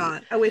got a movie. We're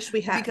not. I wish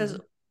we had. Because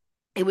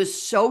it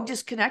was so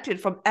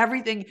disconnected from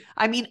everything.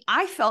 I mean,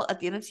 I felt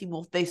at the end of Teen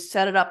Wolf, they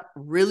set it up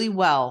really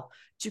well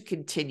to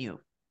continue.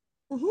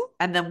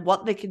 And then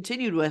what they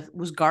continued with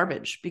was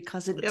garbage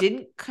because it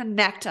didn't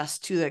connect us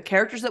to the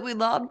characters that we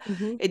loved.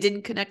 It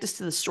didn't connect us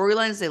to the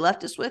storylines they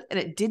left us with. And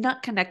it did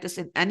not connect us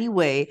in any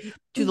way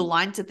to the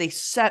lines that they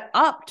set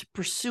up to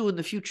pursue in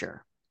the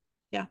future.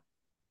 Yeah.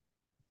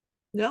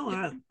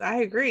 No, I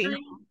agree.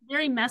 Very,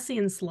 very messy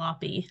and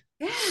sloppy.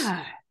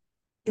 Yeah.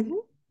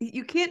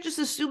 You can't just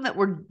assume that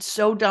we're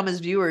so dumb as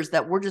viewers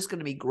that we're just going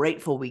to be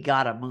grateful we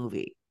got a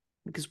movie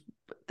because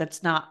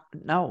that's not,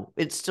 no,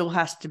 it still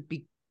has to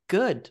be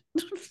good.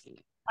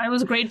 I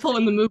was grateful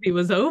when the movie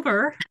was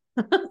over.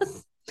 Would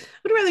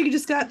rather you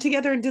just got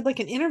together and did like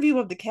an interview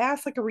of the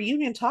cast, like a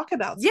reunion talk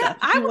about stuff.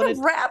 I would have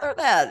rather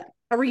that.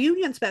 A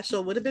reunion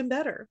special would have been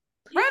better.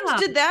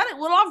 Friends did that. It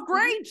went off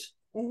great.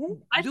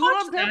 I do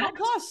it on Paramount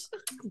Plus.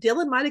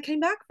 Dylan might have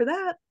came back for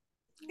that.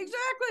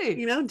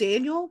 Exactly.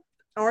 Daniel,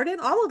 Arden,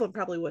 all of them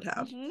probably would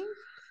have.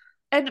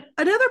 And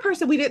another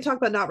person we didn't talk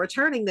about not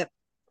returning that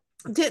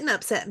didn't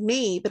upset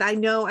me, but I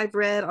know I've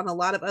read on a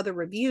lot of other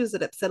reviews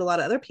that upset a lot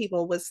of other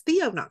people was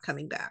Theo not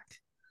coming back.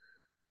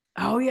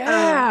 Oh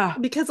yeah.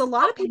 Because a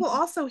lot of people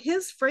also,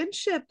 his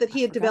friendship that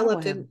he had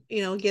developed, and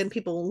again,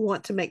 people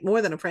want to make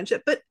more than a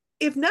friendship, but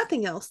if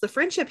nothing else, the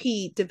friendship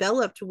he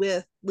developed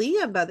with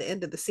Liam by the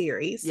end of the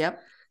series. Yep.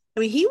 I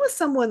mean, he was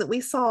someone that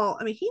we saw,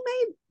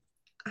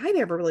 I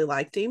never really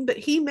liked him, but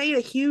he made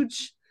a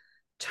huge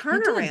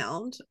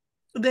turnaround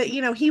that,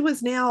 he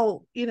was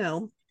now,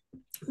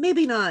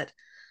 maybe not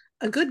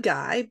a good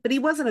guy, but he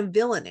wasn't a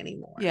villain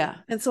anymore. Yeah.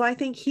 And so I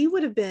think he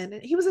was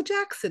a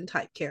Jackson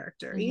type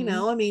character,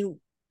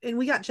 and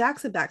we got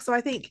Jackson back. So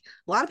I think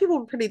a lot of people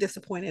were pretty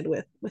disappointed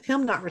with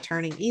him not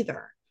returning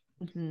either.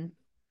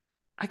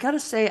 I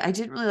gotta say, I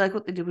didn't really like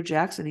what they did with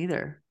Jackson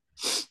either.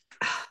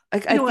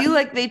 Like, I feel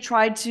like they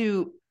tried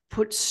to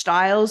put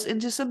styles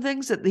into some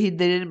things that they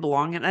didn't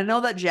belong in. I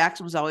know that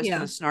Jackson was always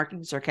kind of snarky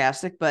and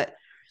sarcastic, but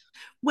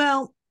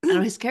well, I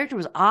know his character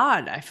was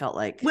odd, I felt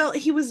like. Well,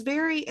 he was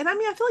very, and I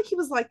mean, I feel like he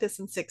was like this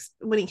in 6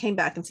 when he came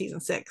back in season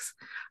 6.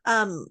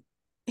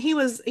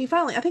 He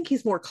finally, I think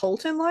he's more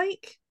Colton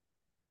like.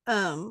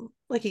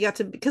 Like he got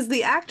to, because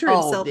the actor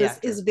himself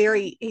is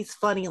very, he's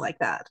funny like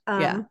that.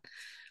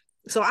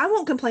 So I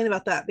won't complain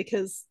about that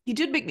because he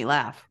did make me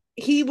laugh.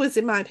 He was,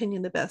 in my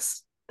opinion, the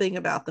best thing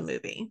about the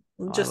movie,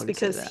 just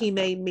because he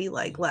made me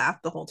like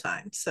laugh the whole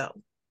time. So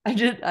I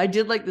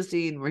did like the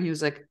scene where he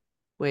was like,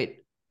 wait,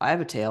 I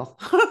have a tail.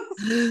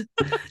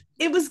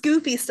 It was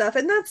goofy stuff,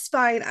 and that's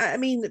fine. I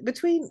mean,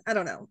 between, I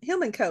don't know,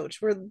 him and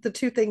Coach were the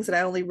two things that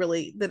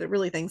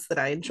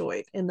I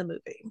enjoyed in the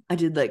movie. I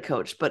did like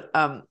Coach, but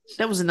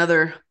that was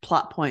another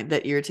plot point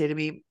that irritated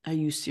me. Are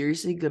you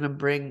seriously gonna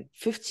bring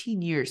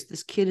 15 years?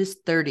 This kid is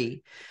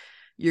 30.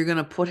 You're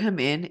gonna put him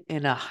in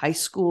a high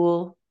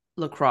school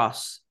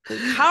lacrosse.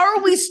 How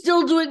are we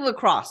still doing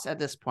lacrosse at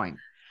this point?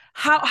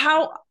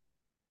 How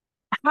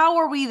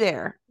are we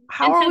there?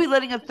 How are we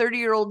letting a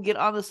 30-year-old get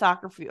on the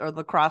soccer field or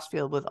lacrosse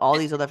field with all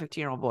these other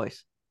 15-year-old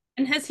boys?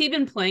 And has he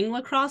been playing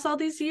lacrosse all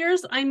these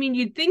years? I mean,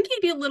 you'd think he'd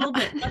be a little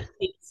bit rusty.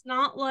 It's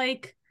not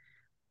like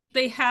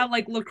they have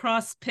like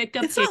lacrosse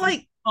pickup. It's not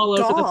like all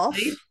golf,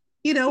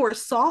 or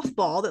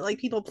softball that like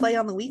people play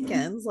on the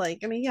weekends. Like,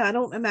 I mean, yeah, I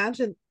don't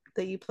imagine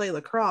that you play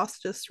lacrosse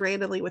just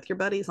randomly with your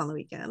buddies on the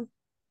weekend.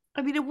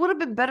 I mean, it would have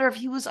been better if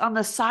he was on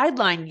the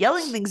sideline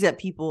yelling things at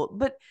people,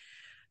 but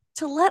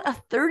to let a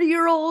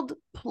 30-year-old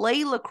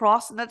play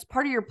lacrosse, and that's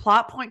part of your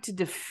plot point to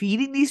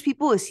defeating these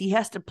people, is he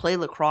has to play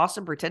lacrosse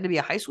and pretend to be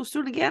a high school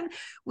student again.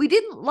 We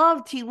didn't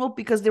love Teen Wolf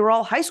because they were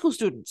all high school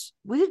students.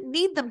 We didn't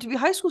need them to be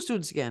high school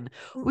students again.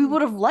 Mm-hmm. We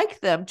would have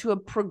liked them to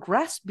have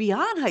progressed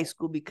beyond high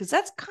school, because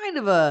that's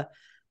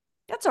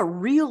a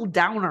real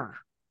downer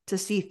to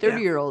see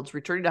 30-year-olds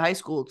returning to high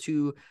school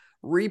to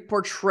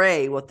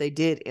reportray what they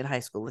did in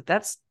high school. Like,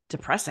 that's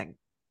depressing.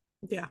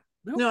 Yeah.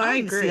 No, I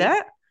agree. See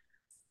that?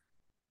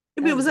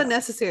 I mean, it was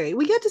unnecessary.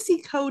 We get to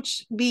see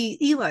Coach be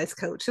Eli's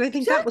coach, and I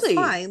think that was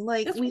fine.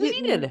 Like, we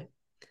needed.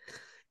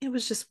 It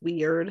was just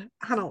weird.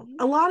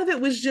 A lot of it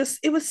was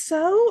it was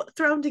so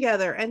thrown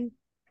together, and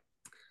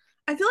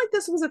I feel like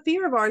this was a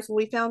fear of ours when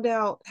we found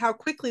out how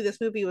quickly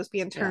this movie was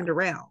being turned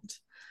around.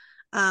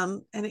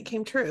 And it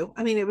came true.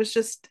 I mean, it was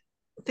just,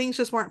 things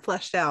just weren't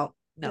fleshed out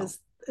as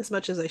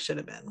much as they should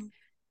have been.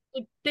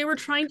 They were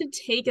trying to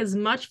take as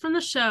much from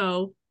the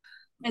show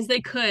as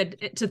they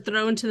could to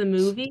throw into the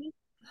movie.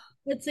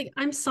 It's like,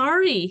 I'm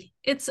sorry,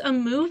 it's a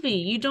movie.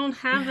 You don't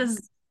have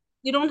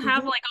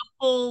like a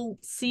whole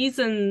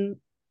season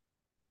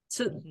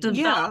to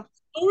develop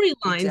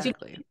storylines.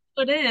 Exactly. You can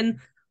put in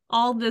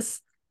all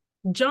this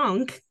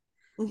junk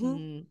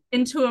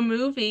into a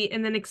movie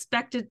and then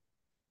expect it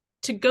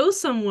to go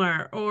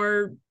somewhere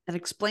and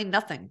explain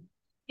nothing.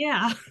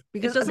 Yeah,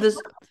 because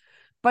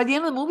by the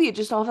end of the movie, it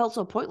just all felt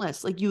so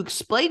pointless. Like, you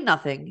explained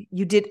nothing,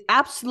 you did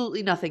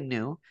absolutely nothing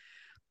new.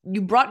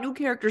 You brought new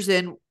characters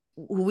in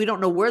who we don't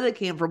know where they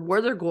came from,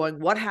 where they're going,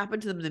 what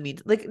happened to them in the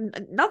meantime. Like,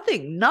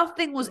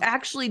 nothing was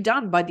actually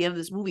done by the end of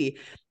this movie.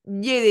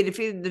 Yeah, they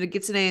defeated the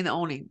Gitsune and the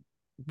Oni.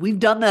 We've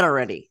done that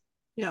already.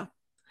 Yeah,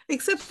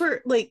 except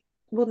for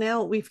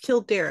now we've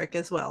killed Derek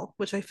as well,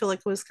 which I feel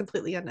like was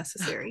completely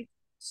unnecessary.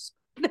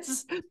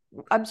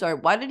 I'm sorry,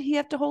 why did he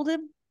have to hold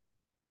him?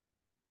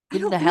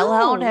 Didn't the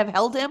Hellhound have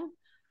held him?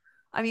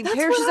 I mean,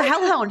 Parrish is a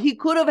Hellhound. He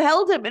could have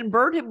held him and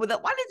burned him with it.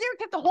 Why did Derek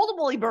have to hold him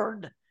while he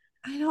burned?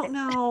 I don't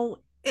know.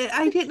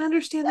 I didn't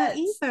understand that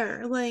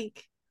either.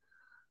 Like,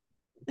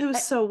 it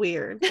was so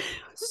weird.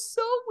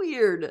 So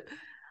weird.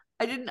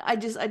 I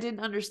didn't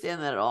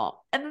understand that at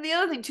all. And then the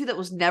other thing too that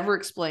was never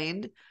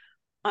explained.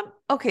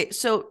 Okay,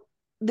 so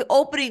the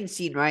opening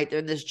scene, right? They're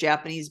in this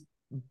Japanese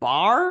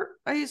bar,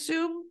 I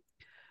assume.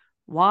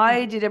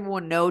 Why did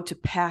everyone know to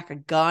pack a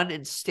gun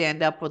and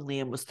stand up when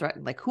Liam was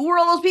threatened? Like, who were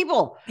all those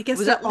people? I guess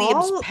was that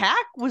Liam's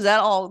pack? Was that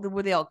all?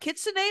 Were they all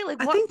kitsune?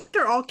 Like, I think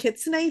they're all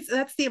kitsunes.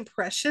 That's the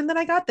impression that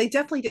I got. They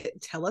definitely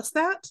didn't tell us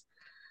that.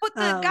 But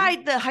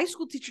the high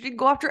school teacher, didn't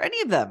go after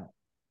any of them.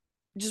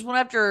 Just went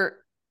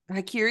after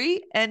Hakiri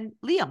and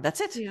Liam. That's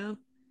it. Yeah.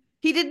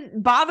 He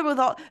didn't bother with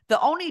all.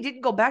 The Oni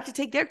didn't go back to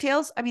take their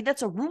tails. I mean,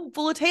 that's a room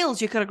full of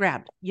tails you could have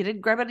grabbed. You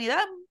didn't grab any of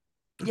them.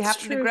 You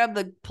happened to grab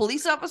the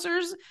police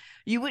officers.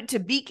 You went to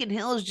Beacon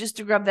Hills just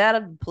to grab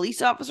that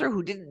police officer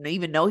who didn't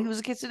even know he was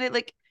a kitsune.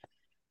 Like,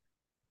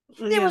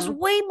 there was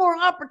way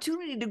more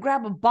opportunity to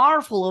grab a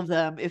bar full of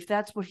them if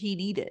that's what he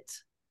needed.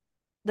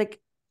 Like,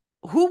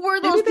 who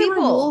were those people?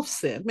 Were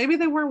wolves then. Maybe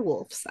they were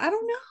wolves. I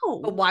don't know.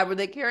 But why were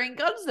they carrying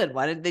guns then?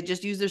 Why didn't they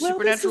just use their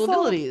supernatural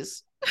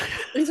abilities?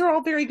 These are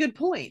all very good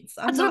points.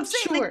 I'm not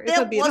sure. Like,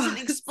 that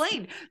wasn't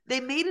explained.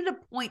 They made it a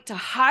point to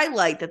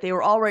highlight that they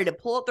were all ready to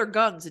pull out their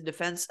guns in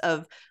defense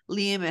of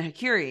Liam and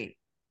Hakiri.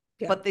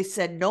 Yeah. But they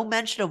said no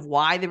mention of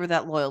why they were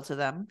that loyal to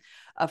them,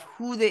 of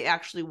who they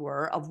actually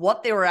were, of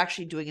what they were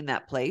actually doing in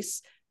that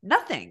place.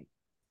 Nothing.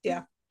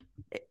 Yeah.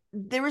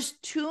 There was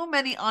too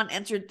many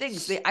unanswered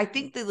things. I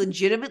think they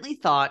legitimately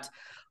thought,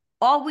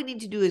 all we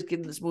need to do is give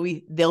them this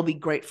movie. They'll be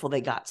grateful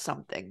they got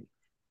something.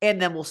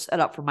 And then we'll set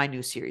up for my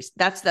new series.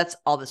 That's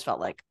all this felt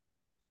like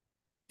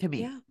to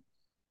me. Yeah.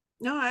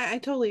 No, I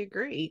totally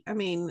agree. I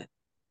mean,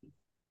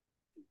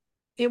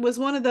 it was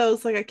one of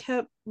those, like, I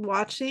kept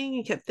watching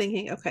and kept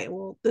thinking, okay,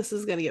 well, this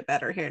is going to get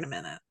better here in a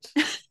minute.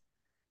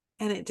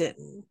 And it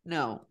didn't.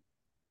 No.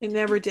 It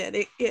never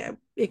did.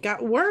 It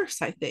got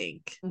worse, I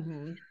think.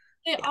 Mm-hmm.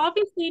 They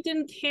obviously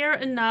didn't care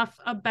enough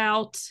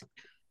about,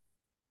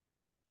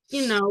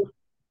 you know,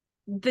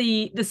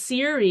 the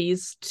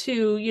series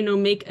to, you know,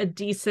 make a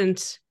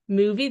decent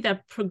movie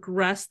that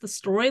progressed the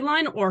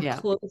storyline or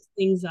close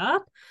things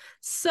up.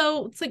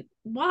 So it's like,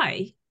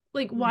 why?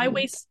 Like, why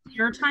waste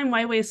your time?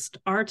 Why waste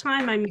our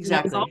time? I was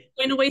also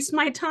going to waste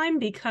my time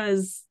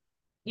because,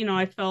 you know,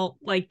 I felt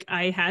like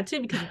I had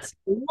to because it's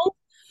cool.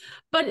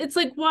 But it's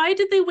like, why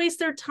did they waste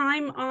their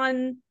time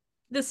on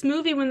this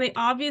movie when they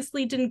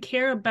obviously didn't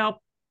care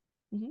about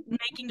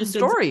making the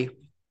story?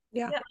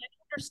 Yeah, I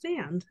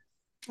understand.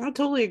 I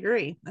totally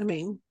agree. I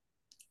mean,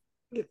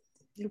 it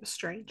was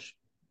strange.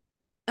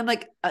 And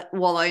like,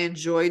 while I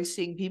enjoyed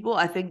seeing people,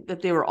 I think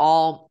that they were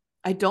all.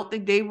 I don't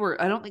think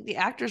the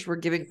actors were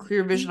given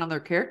clear vision on their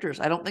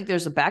characters. I don't think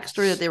there's a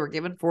backstory that they were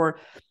given for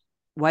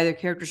why their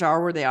characters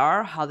are where they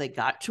are, how they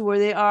got to where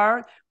they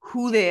are,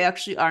 who they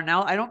actually are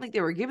now. I don't think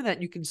they were given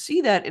that. You can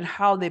see that in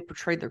how they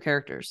portrayed their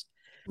characters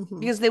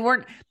because they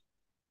weren't.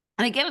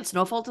 And again, it's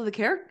no fault of the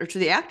character to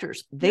the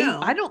actors.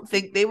 I don't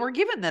think they were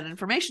given that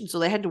information, so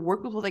they had to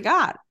work with what they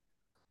got.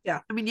 Yeah,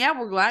 I mean, yeah,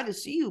 we're glad to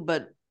see you,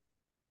 but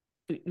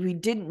we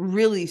didn't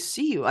really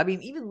see you. I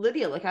mean, even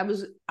Lydia, like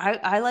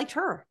I liked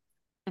her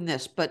in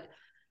this, but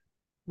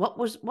what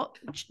was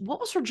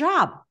her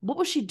job? What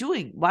was she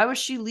doing? Why was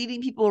she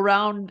leading people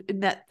around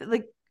in that?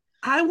 Like,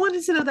 I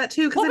wanted to know that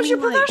too. What was your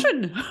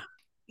profession?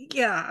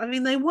 Yeah, I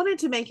mean, they wanted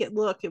to make it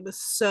look, it was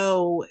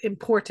so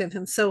important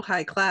and so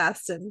high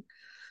class, and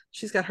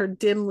she's got her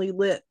dimly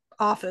lit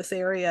office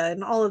area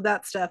and all of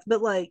that stuff,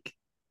 but like,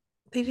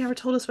 they never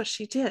told us what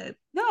she did.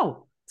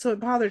 No. So it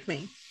bothered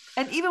me.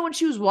 And even when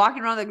she was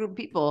walking around that group of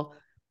people,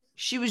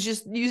 she was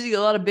just using a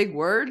lot of big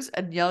words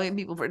and yelling at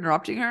people for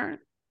interrupting her,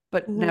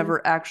 but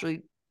never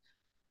actually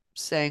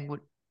saying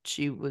what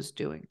she was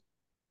doing.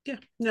 Yeah,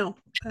 no,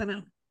 I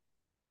know.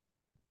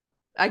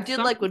 I did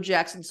like when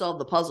Jackson solved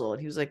the puzzle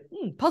and he was like,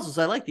 puzzles,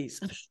 I like these.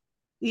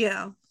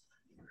 Yeah.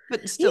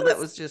 But still, that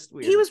was just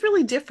weird. He was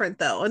really different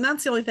though. And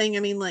that's the only thing. I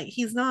mean, like,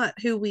 he's not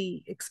who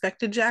we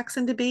expected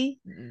Jackson to be.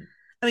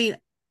 I mean,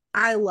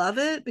 I love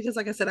it because,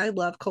 like I said, I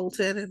love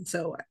Colton. And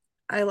so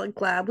I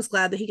was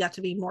glad that he got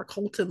to be more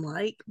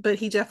Colton-like, but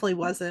he definitely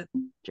wasn't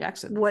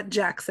Jackson. What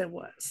Jackson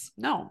was.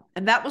 No.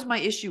 And that was my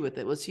issue with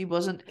it, was he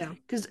wasn't,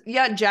 because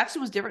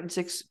Jackson was different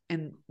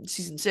in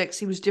season 6.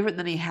 He was different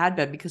than he had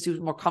been because he was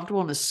more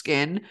comfortable in his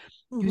skin.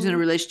 He was in a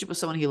relationship with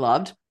someone he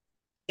loved.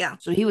 Yeah.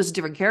 So he was a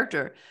different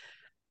character.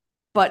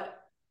 But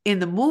in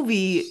the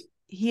movie,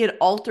 he had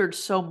altered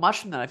so much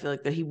from that. I feel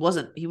like that he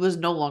was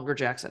no longer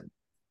Jackson.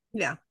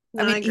 Yeah.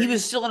 No, I mean, he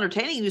was still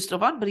entertaining. He was still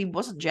fun, but he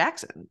wasn't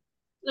Jackson.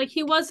 Like,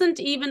 he wasn't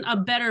even a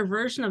better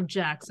version of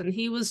Jackson.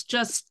 He was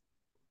just,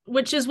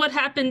 which is what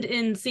happened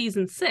in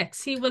season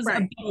 6. He was a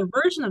better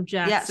version of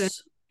Jackson,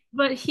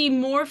 but he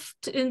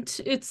morphed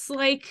into, it's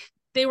like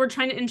they were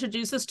trying to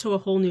introduce us to a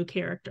whole new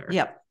character.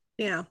 Yep.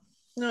 Yeah.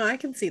 No, I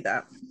can see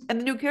that.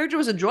 And the new character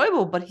was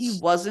enjoyable, but he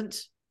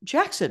wasn't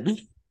Jackson.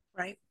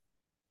 Right.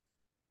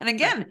 And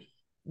again,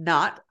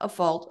 not a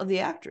fault of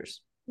the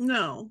actors.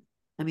 No.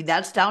 I mean,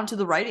 that's down to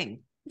the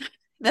writing.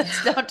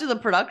 That's down to the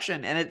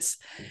production. And it's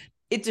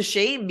a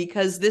shame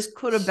because this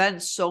could have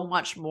been so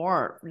much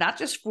more, not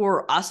just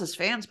for us as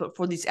fans, but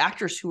for these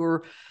actors who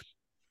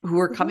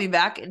are coming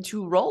back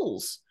into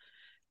roles.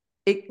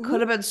 It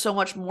could have been so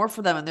much more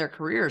for them in their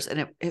careers.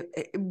 And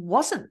it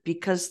wasn't,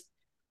 because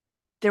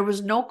there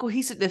was no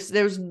cohesiveness.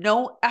 There was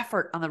no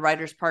effort on the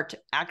writer's part to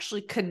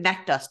actually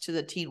connect us to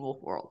the Teen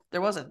Wolf world.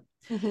 There wasn't.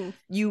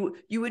 You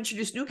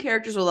introduced new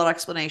characters without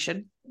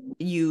explanation.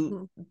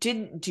 You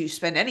didn't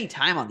spend any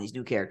time on these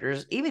new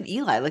characters. Even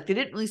Eli, like, they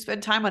didn't really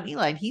spend time on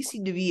Eli, and he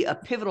seemed to be a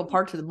pivotal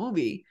part to the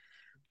movie.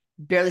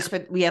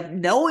 We have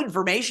no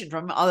information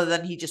from him other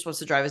than he just wants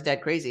to drive his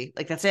dad crazy.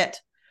 Like, that's it.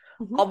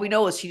 All we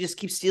know is he just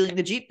keeps stealing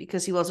the Jeep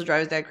because he wants to drive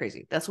his dad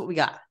crazy. That's what we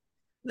got.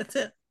 That's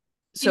it.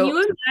 So, can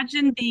you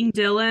imagine being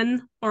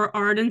Dylan or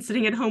Arden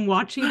sitting at home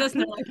watching this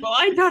and they're like, well,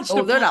 I dodged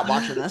they're not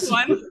watching this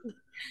one.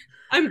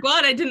 I'm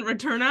glad I didn't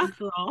return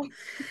after all.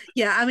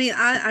 Yeah, I mean,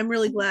 I'm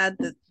really glad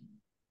that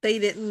they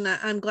didn't.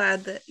 I'm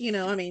glad that,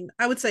 I mean,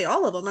 I would say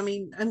all of them. I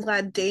mean, I'm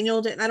glad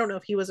Daniel didn't. I don't know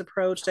if he was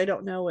approached. I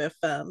don't know if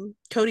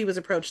Cody was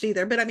approached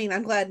either. But I mean,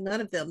 I'm glad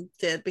none of them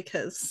did,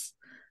 because,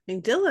 I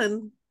mean,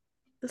 Dylan,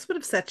 this would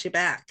have set you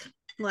back.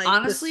 Like,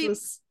 honestly,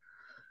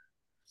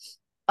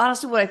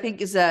 what I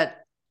think is that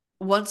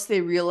once they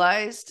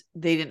realized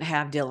they didn't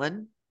have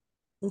Dylan,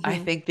 I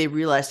think they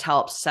realized how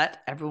upset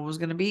everyone was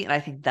going to be. And I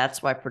think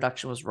that's why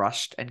production was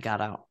rushed and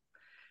got out.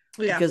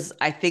 Yeah. Because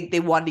I think they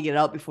wanted to get it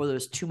out before there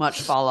was too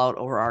much fallout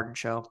over Arden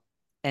Show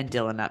and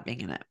Dylan not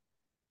being in it.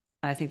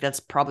 I think that's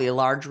probably a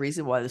large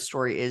reason why the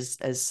story is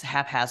as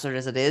haphazard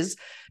as it is,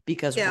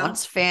 because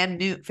once fans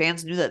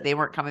knew that they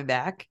weren't coming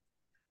back,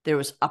 there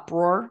was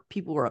uproar.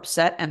 People were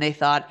upset, and they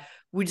thought,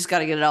 we just got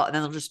to get it out, and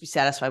then they'll just be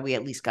satisfied we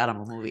at least got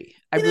them a movie.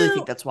 I really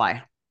think that's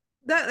why.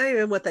 That may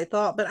be what they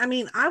thought, but I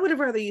mean, I would have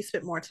rather you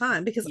spent more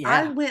time, because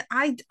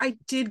I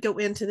did go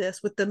into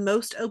this with the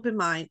most open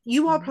mind.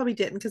 You all probably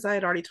didn't, because I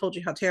had already told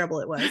you how terrible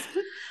it was.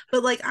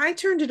 But like, I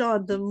turned it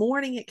on the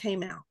morning it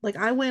came out. Like,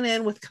 I went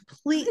in with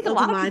complete open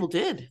mind. A lot of people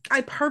did.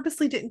 I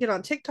purposely didn't get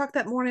on TikTok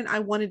that morning. I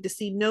wanted to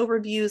see no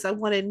reviews. I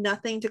wanted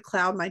nothing to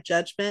cloud my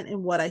judgment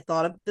and what I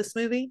thought of this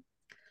movie,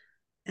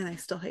 and I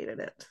still hated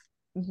it.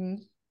 And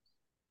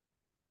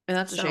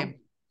that's a shame.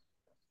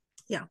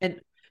 Yeah. And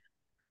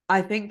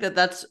I think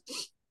that's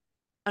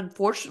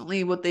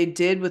unfortunately what they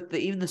did with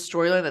even the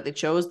storyline that they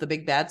chose, the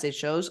big bads they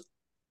chose.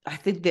 I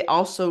think they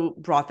also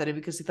brought that in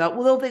because they thought,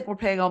 well, they'll think we're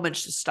paying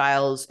homage to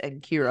Styles and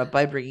Kira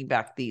by bringing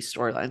back these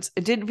storylines.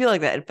 It didn't feel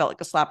like that. It felt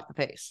like a slap in the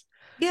face.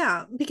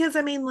 Yeah, because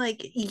I mean,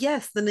 like,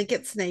 yes, the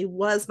Nogitsune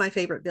was my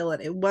favorite villain.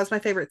 It was my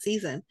favorite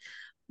season.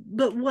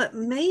 But what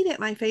made it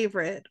my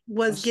favorite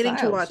was getting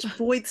to watch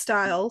Void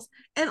Styles.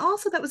 And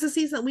also, that was a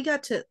season that we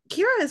got to.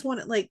 Kira is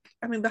one, like,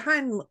 I mean,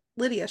 behind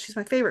Lydia, she's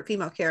my favorite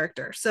female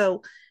character.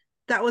 So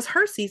that was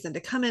her season to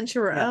come into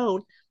her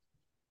own.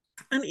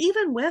 And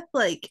even with,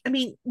 like, I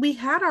mean, we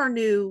had our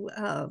new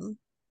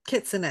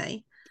Kitsune.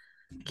 I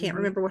can't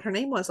remember what her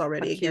name was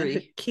already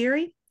again.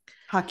 Kiri.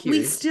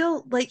 We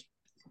still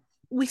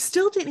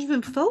didn't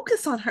even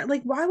focus on her.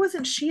 Like, why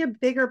wasn't she a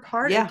bigger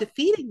part of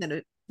defeating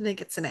the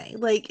Nogitsune?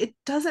 Like, it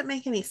doesn't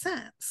make any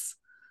sense.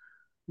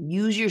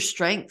 Use your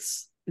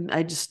strengths.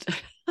 I just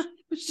it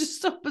was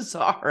just so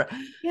bizarre.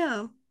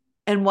 Yeah.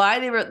 And why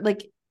they were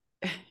like,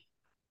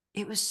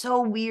 it was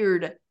so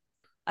weird.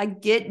 I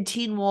get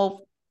Teen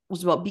Wolf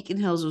was about Beacon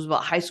Hills, it was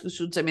about high school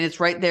students. I mean, it's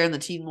right there in the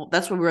Teen Wolf.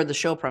 That's where we read the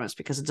show premise,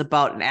 because it's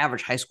about an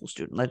average high school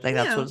student. Like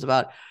that's what it's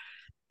about.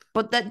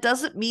 But that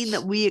doesn't mean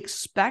that we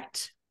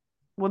expect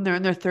when they're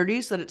in their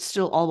 30s that it's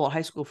still all about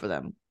high school for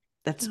them.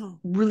 That's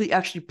really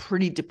actually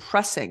pretty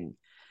depressing.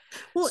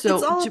 Well, so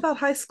it's all about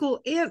high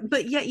school,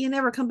 but yet you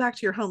never come back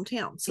to your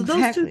hometown. So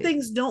those two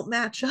things don't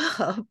match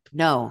up.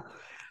 No.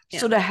 Yeah.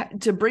 So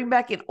to bring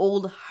back an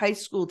old high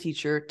school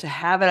teacher, to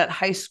have it at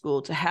high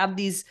school, to have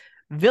these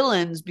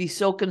villains be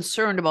so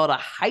concerned about a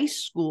high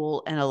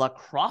school and a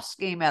lacrosse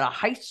game at a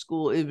high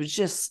school, it was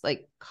just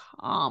like,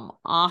 come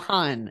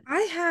on.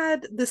 I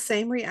had the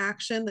same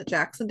reaction that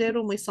Jackson did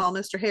when we saw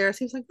Mr. Harris.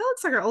 He was like, that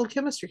looks like our old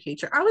chemistry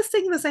teacher. I was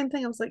thinking the same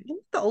thing. I was like,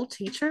 the old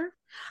teacher?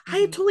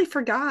 I totally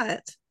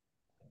forgot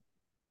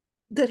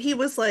that he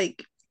was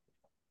like,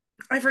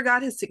 I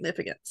forgot his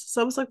significance.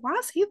 So I was like, why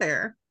is he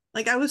there?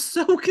 Like, I was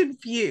so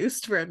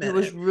confused for a minute. It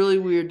was really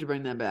weird to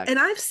bring that back. And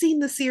I've seen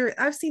the series,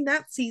 I've seen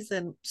that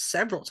season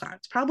several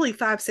times, probably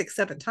 5, 6,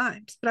 7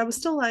 times. But I was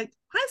still like,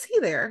 why is he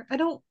there? I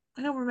don't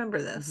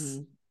remember this.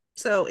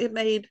 So it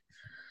made.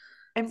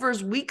 And for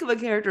as weak of a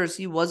character as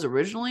he was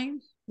originally,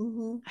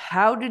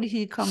 how did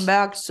he come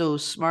back so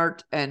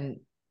smart, and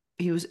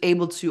he was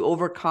able to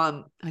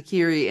overcome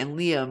Hakiri and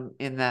Liam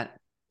in that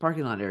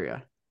parking lot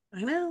area?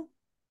 I know.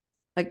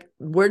 Like,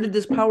 where did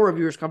this power of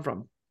yours come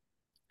from?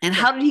 And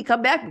how did he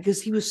come back?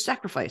 Because he was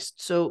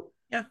sacrificed. So,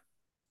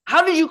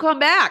 how did you come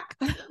back?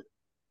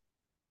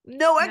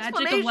 No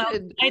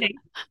explanation.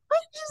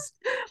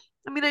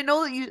 I mean, I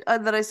know that you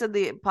that I said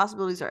the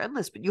possibilities are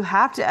endless, but you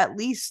have to at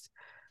least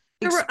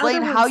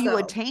explain how you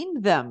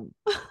attained them.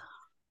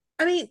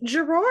 I mean,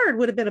 Gerard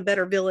would have been a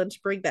better villain to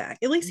bring back.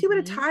 At least he would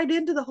have tied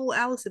into the whole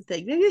Allison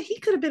thing. Maybe he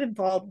could have been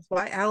involved with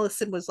why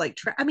Allison was like,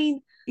 I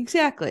mean,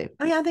 exactly.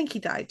 I mean, I think he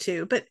died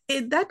too, but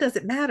that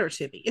doesn't matter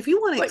to me. If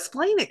you want to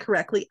explain it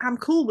correctly, I'm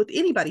cool with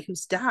anybody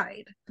who's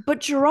died.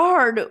 But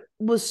Gerard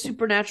was a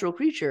supernatural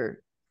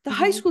creature. The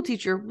high school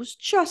teacher was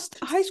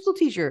just a high school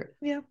teacher.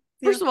 Yeah.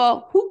 First of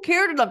all, who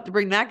cared enough to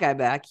bring that guy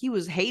back? He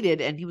was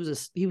hated, and he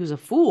was a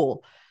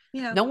fool.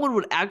 Yeah. No one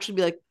would actually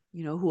be like,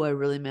 you know who I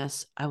really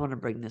miss? I want to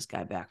bring this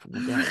guy back from the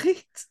dead.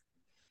 Right.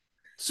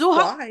 So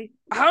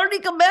how did he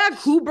come back?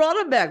 Who brought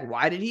him back?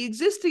 Why did he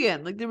exist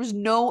again? Like, there was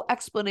no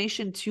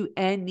explanation to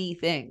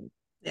anything.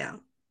 Yeah.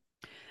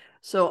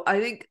 So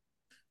I think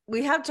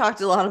we have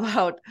talked a lot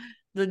about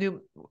the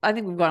new. I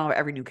think we've gone over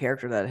every new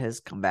character that has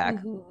come back,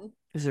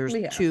 because there's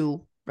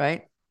 2,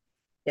 right?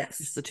 Yes,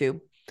 just the 2.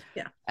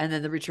 Yeah. And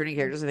then the returning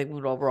characters, I think we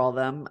went over all of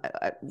them.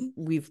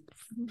 We've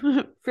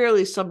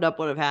fairly summed up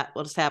what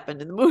has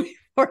happened in the movie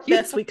for you.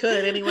 Yes, we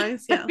could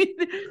anyways. Yeah. I mean,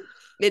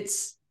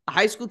 it's a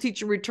high school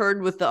teacher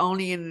returned with the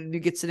Oni and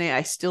Nogitsune.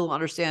 I still don't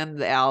understand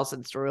the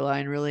Allison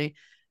storyline really,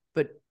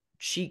 but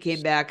she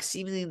came back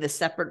seemingly in the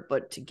separate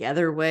but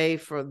together way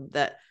from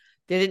that.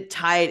 They didn't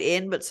tie it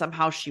in, but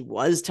somehow she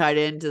was tied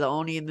into the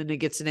Oni and the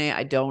Nogitsune.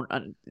 I don't,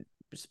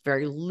 it's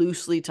very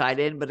loosely tied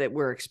in, but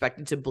we're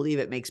expected to believe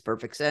it makes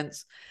perfect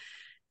sense.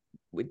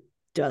 It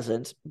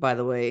doesn't, by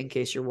the way, in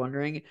case you're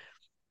wondering.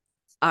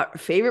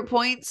 Favorite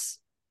points?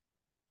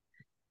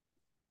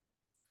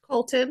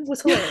 Colton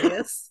was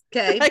hilarious.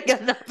 Okay. I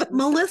got nothing.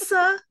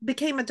 Melissa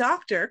became a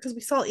doctor because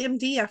we saw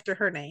MD after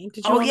her name.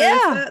 Did you Oh, all yeah.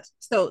 notice that?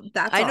 So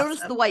that's I awesome.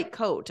 noticed the white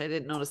coat. I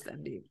didn't notice the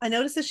MD. I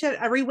noticed the shit.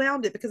 I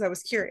rewound it because I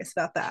was curious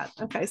about that.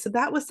 Okay, so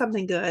that was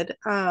something good.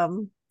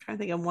 Trying to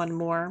think of one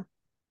more.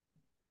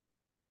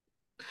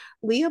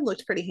 Liam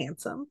looked pretty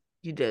handsome.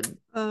 You did.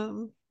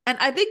 And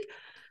I think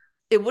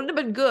it wouldn't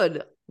have been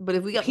good, but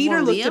if we got Peter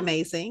more looked Liam,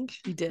 amazing.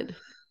 he did.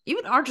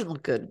 Even Arjun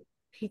looked good.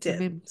 He did. I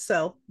mean,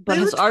 so, but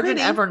has Arjun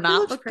ever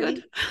not looked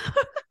good?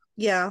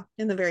 Yeah,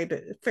 in the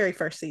very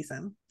first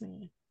season. I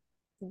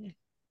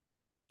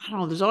don't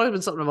know. There's always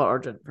been something about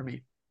Arjun for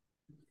me.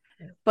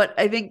 But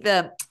I think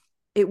that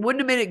it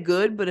wouldn't have made it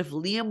good, but if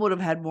Liam would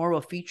have had more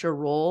of a feature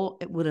role,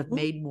 it would have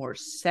made more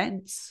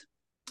sense.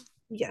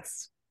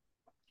 Yes.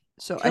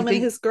 So Him I think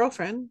and his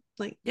girlfriend,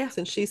 like,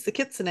 since she's the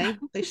Kitsune,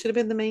 they should have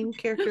been the main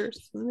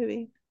characters in the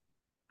movie.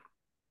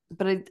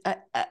 But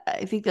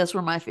I think that's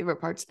where my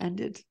favorite parts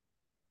ended.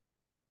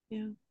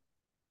 Yeah.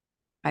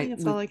 I think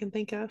that's all I can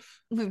think of.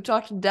 We've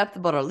talked in depth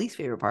about our least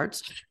favorite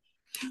parts.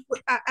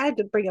 I had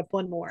to bring up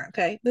one more.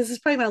 Okay. This is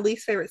probably my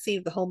least favorite scene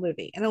of the whole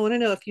movie. And I want to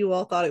know if you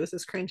all thought it was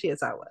as cringy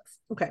as I was.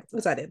 Okay.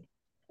 As I did.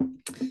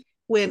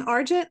 When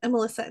Argent and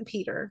Melissa and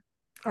Peter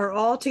are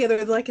all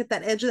together, like at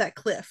that edge of that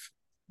cliff,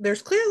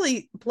 there's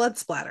clearly blood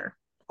splatter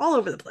all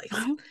over the place.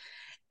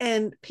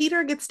 And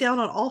Peter gets down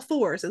on all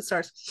fours and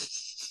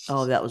starts.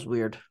 Oh, that was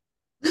weird.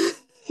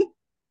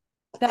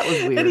 That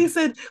was weird. And he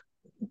said,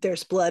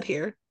 "There's blood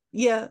here."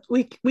 Yeah,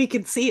 we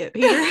can see it,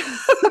 Peter.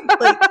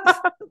 Like,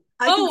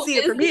 I can see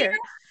it from here.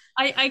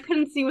 I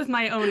couldn't see with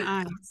my own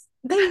eyes.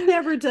 They've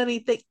never done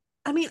anything.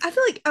 I mean, I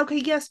feel like, okay,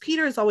 yes,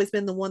 Peter has always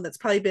been the one that's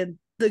probably been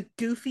the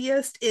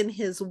goofiest in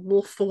his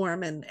wolf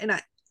form, and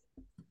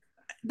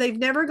they've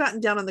never gotten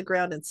down on the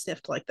ground and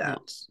sniffed like that.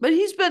 No. But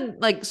he's been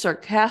like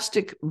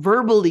sarcastic,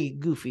 verbally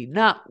goofy,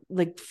 not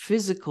like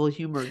physical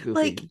humor goofy.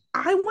 Like,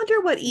 I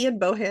wonder what Ian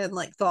Bohan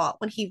like thought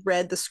when he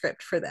read the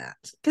script for that,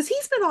 because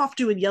he's been off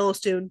doing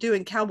Yellowstone,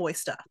 doing cowboy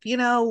stuff. You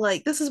know,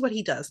 like this is what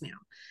he does now.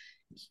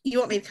 You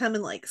want me to come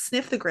and like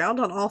sniff the ground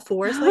on all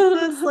fours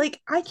like this?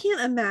 Like, I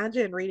can't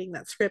imagine reading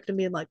that script and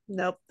being like,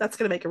 nope, that's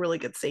gonna make a really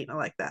good scene. I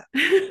like that.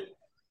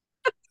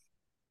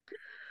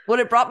 What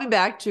it brought me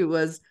back to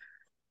was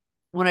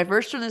when I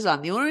first turned this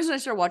on, the only reason I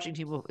started watching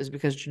Teen Wolf is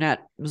because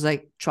Jeanette was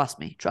like, trust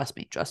me.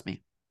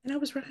 And I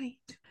was right.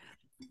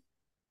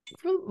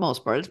 For the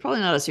most part, it's probably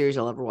not a series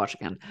I'll ever watch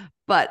again.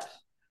 But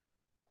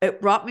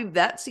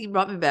that scene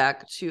brought me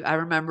back to, I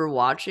remember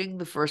watching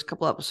the first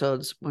couple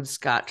episodes when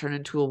Scott turned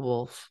into a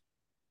wolf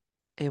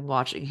and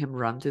watching him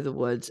run through the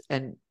woods.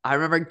 And I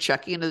remember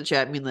checking into the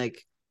chat and being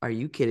like, are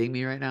you kidding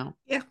me right now?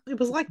 Yeah, it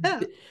was like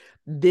that.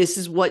 This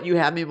is what you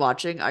have me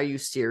watching? Are you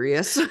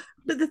serious?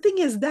 But the thing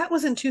is, that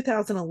was in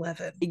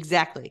 2011.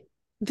 Exactly.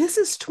 This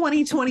is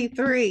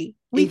 2023.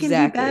 We can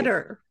do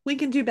better. We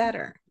can do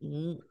better.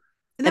 Mm.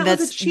 And that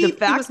was a cheap.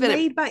 It was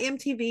made by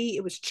MTV.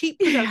 It was cheap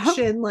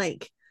production. Yeah.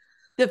 Like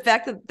the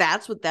fact that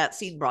that's what that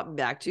scene brought me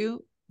back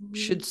to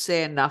should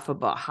say enough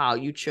about how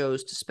you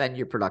chose to spend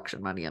your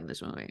production money on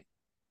this movie.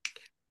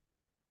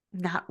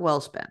 Not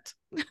well spent.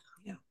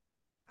 Yeah.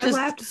 I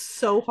laughed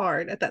so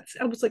hard at that.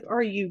 I was like,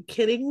 are you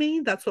kidding me?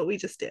 That's what we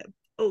just did.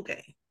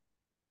 Okay.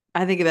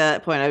 I think at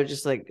that point, I was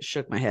just like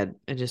shook my head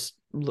and just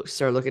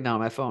started looking down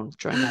at my phone,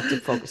 trying not to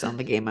focus on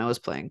the game I was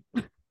playing.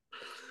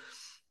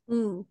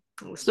 That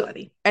was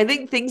funny. I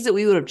think things that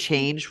we would have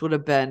changed would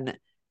have been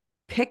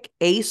pick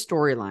a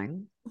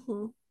storyline.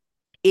 Mm-hmm.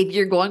 If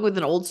you're going with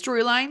an old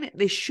storyline,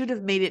 they should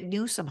have made it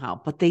new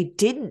somehow, but they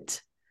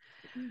didn't.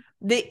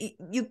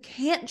 You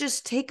can't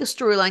just take a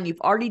storyline you've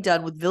already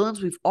done with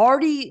villains we've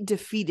already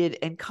defeated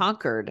and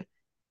conquered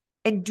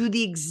and do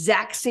the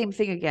exact same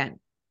thing again.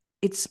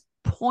 It's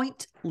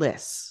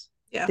pointless.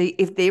 Yeah.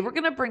 If they were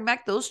going to bring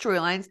back those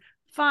storylines,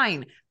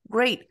 fine,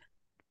 great.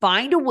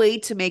 Find a way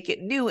to make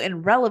it new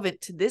and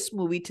relevant to this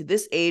movie, to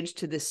this age,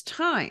 to this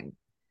time.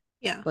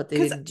 Yeah. But they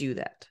didn't do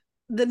that.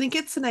 The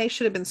Nikitsune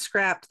should have been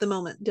scrapped the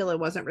moment Dylan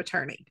wasn't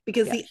returning,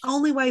 because the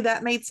only way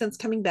that made sense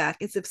coming back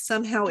is if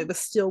somehow it was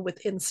still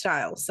within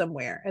style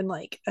somewhere and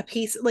like a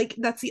piece, like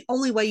that's the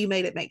only way you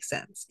made it make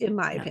sense, in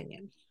my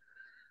opinion.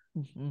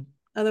 Mm-hmm.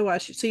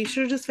 Otherwise, so you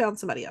should have just found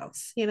somebody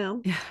else, you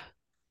know? Yeah.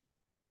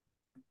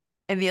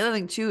 And the other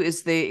thing too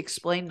is they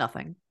explain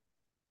nothing.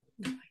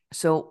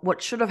 So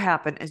what should have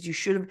happened is you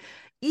should have,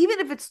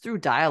 even if it's through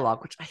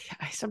dialogue, which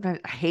I sometimes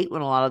hate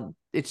when a lot of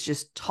it's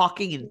just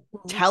talking and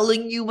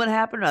telling you what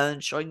happened rather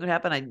than showing what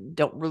happened. I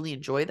don't really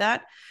enjoy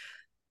that.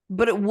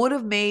 But it would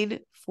have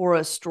made for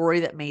a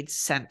story that made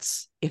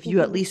sense if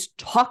you at least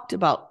talked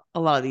about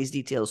a lot of these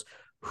details.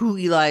 Who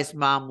Eli's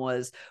mom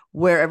was,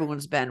 where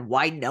everyone's been,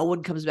 why no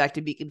one comes back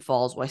to Beacon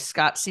Falls, why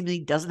Scott seemingly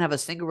doesn't have a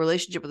single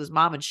relationship with his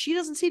mom, and she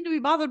doesn't seem to be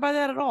bothered by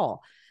that at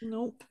all.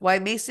 Nope. Why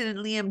Mason and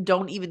Liam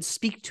don't even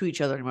speak to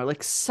each other anymore.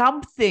 Like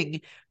something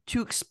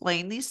to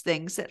explain these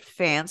things that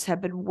fans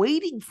have been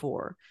waiting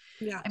for.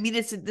 Yeah. I mean,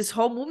 this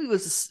whole movie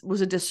was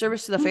a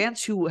disservice to the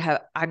fans who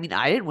have, I mean,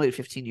 I didn't wait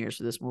 15 years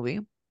for this movie.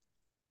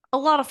 A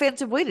lot of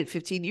fans have waited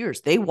 15 years.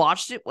 They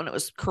watched it when it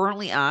was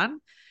currently on.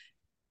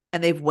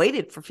 And they've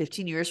waited for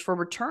 15 years for a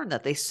return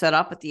that they set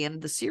up at the end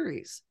of the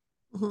series.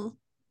 Mm-hmm.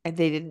 And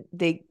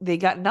they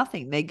got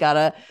nothing. They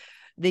got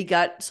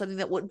something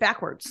that went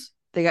backwards.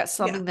 They got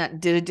something that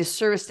did a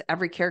disservice to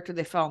every character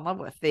they fell in love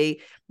with.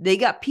 They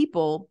got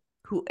people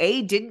who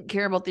A, didn't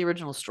care about the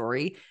original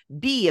story,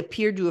 B,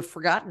 appeared to have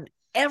forgotten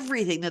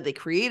everything that they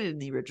created in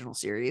the original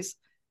series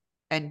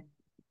and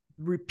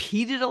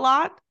repeated a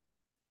lot,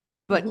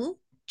 but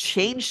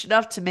changed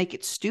enough to make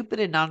it stupid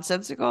and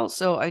nonsensical.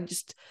 So it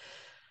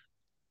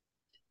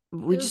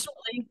was the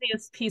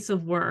laziest piece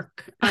of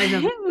work I've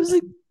ever. Was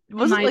it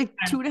like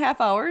 2.5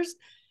 hours?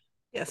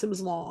 Yes, it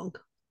was long.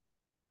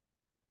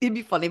 It'd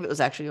be funny if it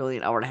was actually only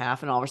an hour and a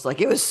half, and all of us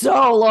like, it was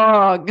so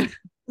long.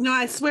 No,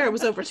 I swear it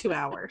was over 2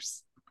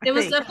 hours. It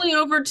was definitely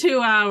over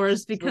 2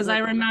 hours because I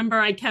remember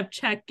I kept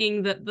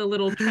checking the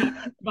little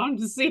on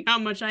to see how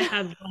much I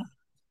had left.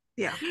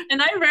 Yeah.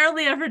 And I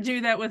rarely ever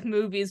do that with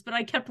movies, but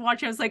I kept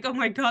watching. I was like, oh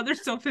my God,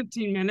 there's still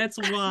 15 minutes.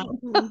 Wow.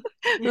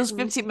 Those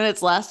 15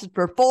 minutes lasted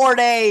for 4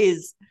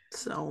 days.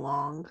 So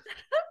long.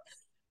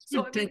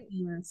 So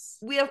ridiculous.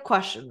 We have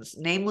questions,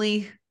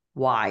 namely,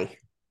 why?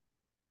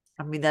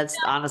 I mean, that's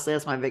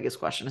my biggest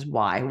question is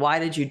why? Why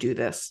did you do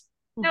this?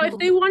 Now, if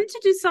they wanted to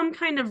do some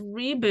kind of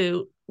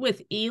reboot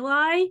with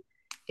Eli,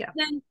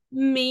 then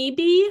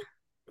maybe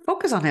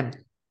focus on him.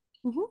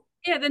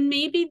 Yeah, then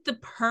maybe the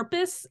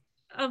purpose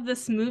of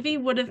this movie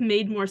would have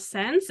made more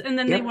sense, and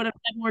then they would have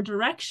had more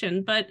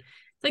direction. But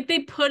like they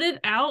put it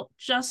out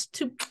just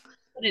to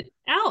put it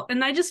out,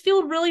 and I just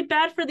feel really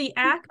bad for the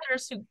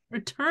actors who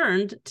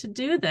returned to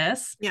do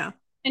this. Yeah,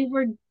 and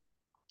we're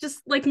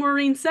just like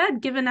Maureen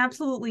said, given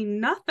absolutely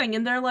nothing,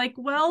 and they're like,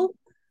 well,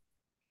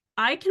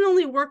 I can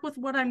only work with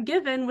what I'm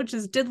given, which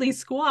is diddly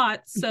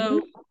squat.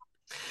 So,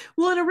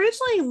 well, and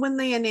originally when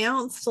they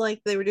announced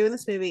like they were doing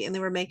this movie and they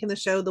were making the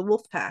show The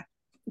Wolfpack,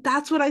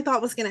 that's what I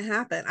thought was going to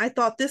happen. I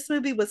thought this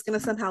movie was going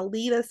to somehow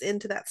lead us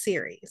into that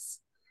series.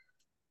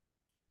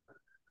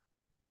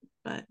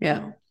 But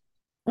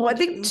well, I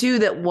think too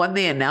that when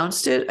they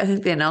announced it, I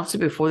think they announced it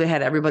before they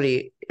had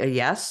everybody a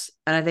yes,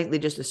 and I think they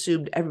just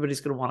assumed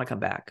everybody's going to want to come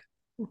back.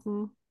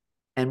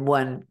 And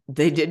when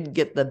they didn't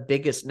get the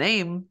biggest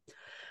name,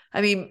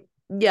 I mean,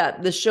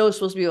 the show is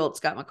supposed to be about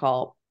Scott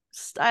McCall.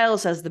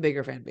 Stiles has the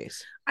bigger fan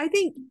base. I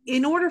think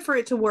in order for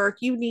it to work,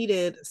 you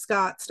needed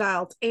Scott,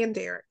 Stiles, and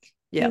Derek.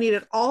 You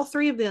needed all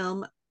three of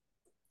them.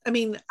 I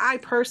mean, I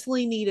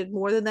personally needed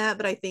more than that,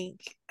 but I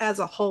think as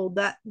a whole,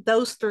 that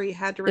those three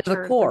had to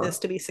return for this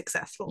to be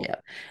successful. Yeah,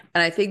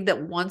 and I think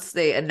that once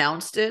they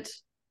announced it,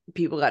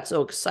 people got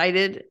so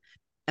excited,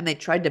 and they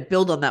tried to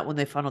build on that when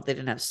they found out they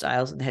didn't have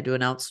Stiles and they had to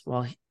announce,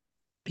 well,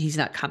 he's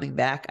not coming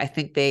back. I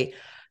think they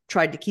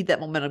tried to keep that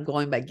momentum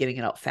going by getting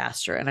it out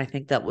faster, and I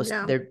think that was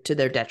to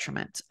their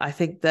detriment. I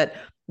think that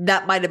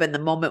might have been the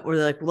moment where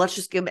they're like, well, let's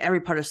just give them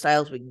every part of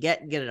Stiles we can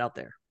get and get it out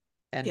there.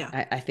 And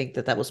I think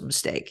that was a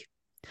mistake.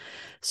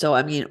 So,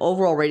 I mean,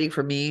 overall rating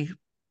for me,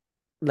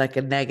 like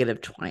a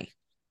 -20.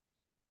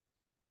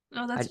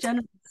 Oh, that's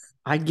generous.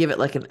 I'd give it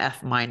like an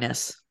F-.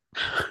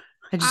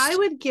 I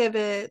would give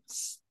it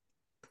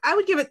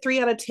 3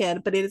 out of 10,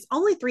 but it is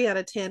only 3 out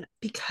of 10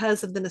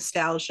 because of the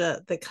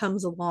nostalgia that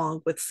comes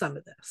along with some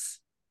of this.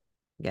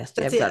 Yes,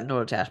 I've got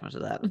no attachment to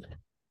that.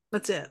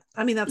 That's it.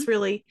 I mean, that's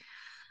really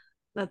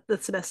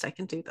that's the best I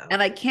can do, though.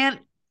 And I can't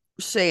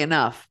say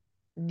enough.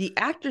 The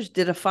actors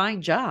did a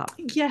fine job.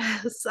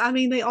 Yes, I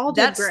mean they all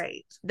did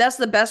great. That's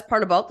the best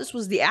part about this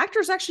was the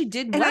actors actually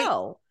did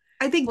well.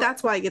 I think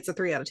that's why it gets a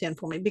 3 out of 10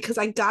 for me, because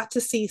I got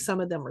to see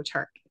some of them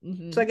return.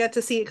 So I got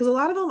to see it because a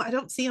lot of them I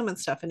don't see them and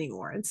stuff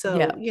anymore. And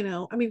so I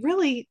mean,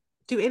 really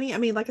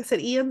like I said,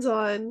 Ian's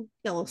on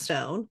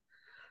Yellowstone.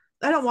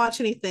 I don't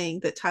watch anything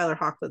that Tyler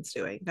Hoechlin's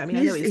doing. I mean,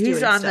 I know he's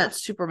doing on stuff. That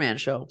Superman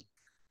show.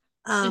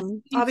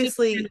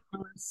 Obviously,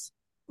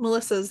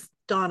 Melissa's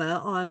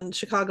Donna on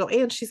Chicago,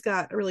 and she's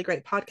got a really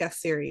great podcast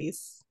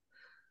series.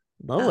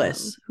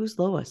 Lois, who's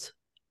Lois?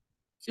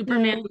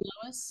 Superman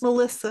Lois.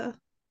 Melissa.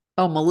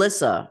 Oh,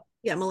 Melissa.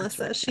 Yeah,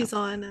 Melissa. Right, she's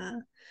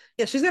on.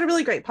 She's got a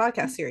really great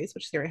podcast series,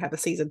 which is going to have a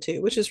season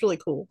 2, which is really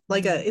cool.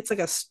 Like it's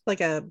like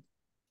a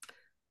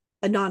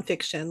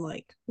nonfiction,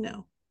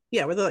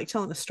 where they're like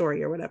telling a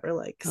story or whatever.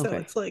 So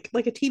it's like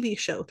a TV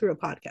show through a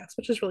podcast,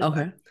 which is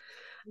really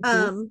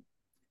fun.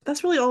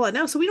 That's really all I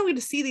know. So we don't get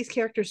to see these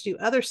actors do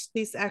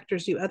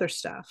other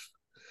stuff.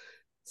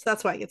 So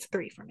that's why it gets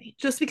 3 for me.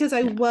 Just because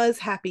I was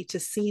happy to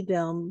see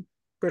them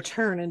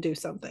return and do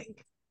something.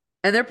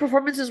 And their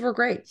performances were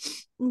great.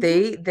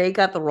 They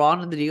got the raw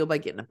end of the deal by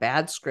getting a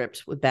bad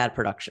script with bad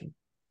production.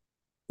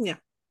 Yeah.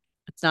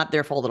 It's not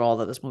their fault at all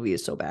that this movie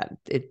is so bad.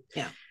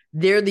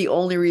 They're the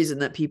only reason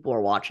that people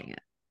are watching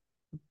it.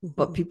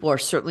 But people are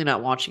certainly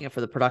not watching it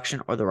for the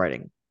production or the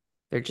writing.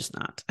 They're just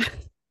not.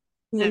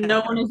 And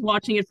no one is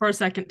watching it for a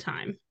second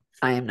time.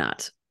 I am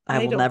not.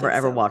 I will never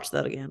ever watch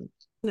that again.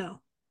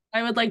 No.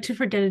 I would like to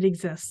forget it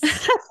exists.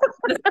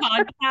 this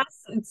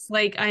podcast, it's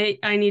like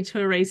I need to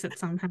erase it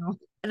somehow.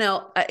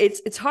 Now,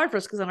 it's hard for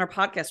us because on our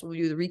podcast, when we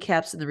do the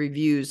recaps and the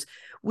reviews,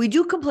 we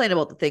do complain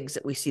about the things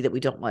that we see that we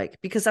don't like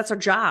because that's our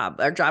job.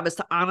 Our job is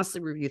to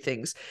honestly review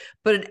things.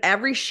 But in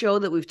every show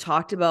that we've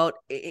talked about,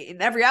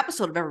 in every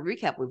episode of every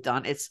recap we've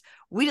done,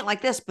 we didn't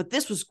like this, but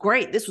this was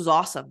great. This was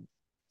awesome.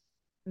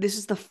 This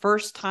is the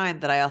first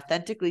time that I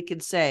authentically can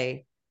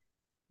say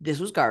this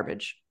was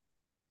garbage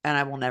and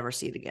I will never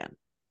see it again.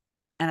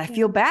 And I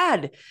feel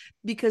bad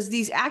because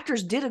these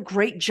actors did a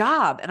great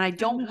job. And I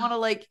don't want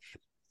to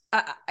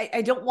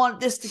I don't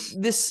want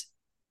this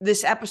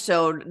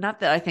episode, not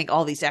that I think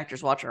all these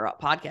actors watch our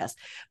podcast,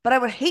 but I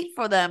would hate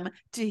for them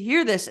to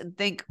hear this and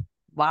think,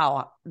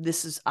 wow,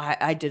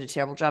 I did a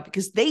terrible job,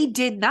 because they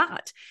did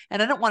not.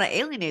 And I don't want to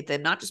alienate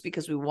them, not just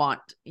because we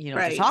want,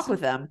 to talk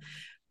with them,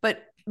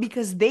 but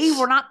because they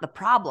were not the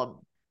problem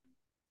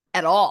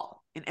at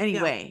all in any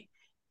way.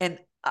 And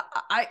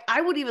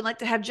I would even like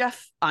to have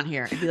Jeff on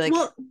here and be like,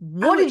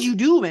 what did you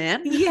do,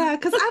 man? Yeah,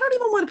 because I don't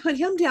even want to put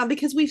him down,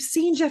 because we've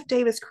seen Jeff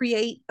Davis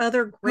create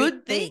other great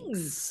good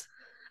things.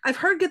 I've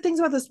heard good things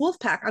about this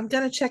Wolfpack. I'm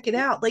gonna check it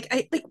out.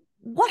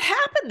 What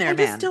happened there, man?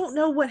 I just don't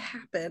know what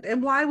happened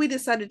and why we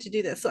decided to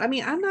do this. So I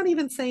mean, I'm not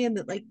even saying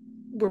that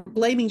we're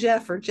blaming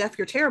Jeff or Jeff,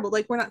 you're terrible.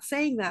 We're not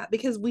saying that,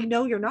 because we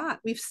know you're not.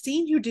 We've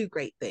seen you do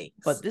great things.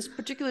 But this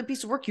particular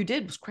piece of work you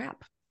did was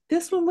crap.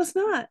 This one was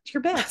not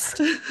your best.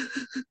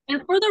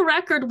 And for the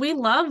record, we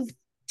love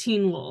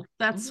Teen Wolf.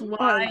 That's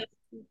why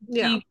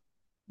we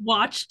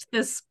watched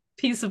this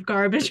piece of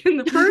garbage in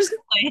the first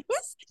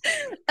place.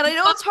 And I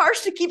know it's harsh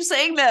to keep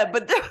saying that,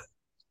 but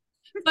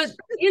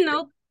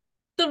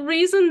the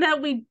reason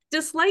that we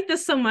dislike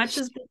this so much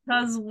is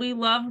because we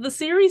love the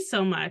series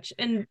so much,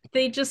 and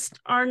they just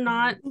are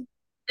not.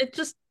 It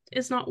just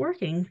is not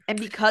working. And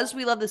because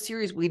we love the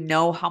series, we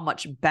know how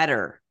much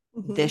better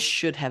this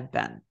should have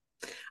been.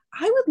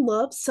 I would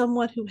love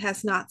someone who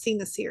has not seen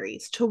the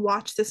series to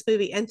watch this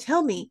movie and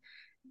tell me,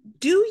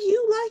 do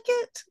you like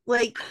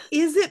it?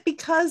 Is it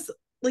because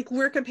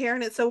we're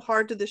comparing it so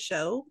hard to the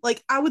show?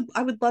 I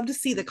would love to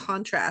see the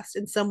contrast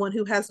in someone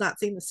who has not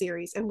seen the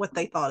series and what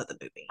they thought of the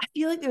movie. I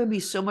feel like there would be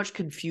so much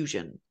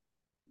confusion.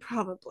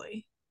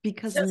 Probably.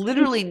 Because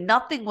literally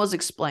nothing was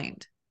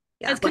explained.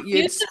 Yeah, as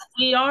confused as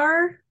we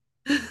are,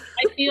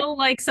 I feel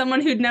like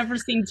someone who'd never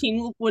seen Teen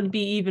Wolf would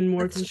be even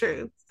more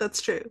confused.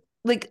 That's true.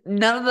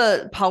 None of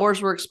the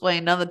powers were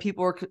explained. None of the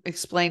people were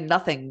explained.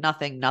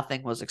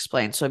 Nothing was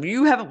explained. So if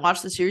you haven't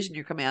watched the series and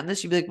you're coming on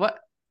this, you'd be like, what?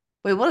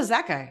 Wait, what is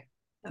that guy?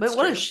 Wait,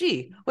 what is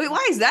she? Wait,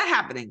 why is that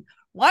happening?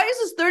 Why is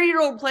this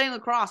 30-year-old playing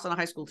lacrosse on a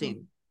high school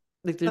team?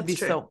 There'd be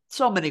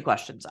so many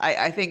questions.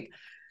 I think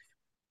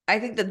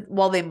that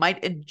while they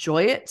might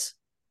enjoy it,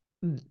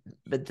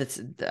 but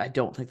I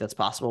don't think that's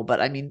possible.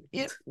 But I mean,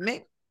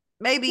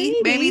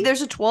 maybe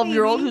there's a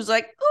 12-year-old who's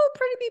like, oh,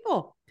 pretty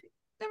people.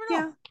 Never know.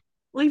 Yeah.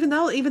 Well,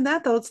 even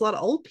that though, it's a lot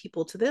of old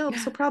people to them,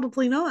 so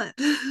probably not.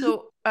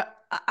 So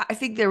I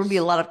think there would be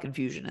a lot of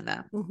confusion in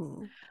that.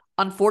 Mm-hmm.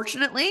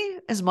 Unfortunately,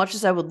 as much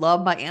as I would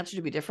love my answer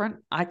to be different,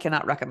 I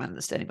cannot recommend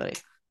this to anybody.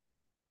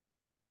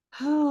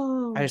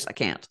 Oh, I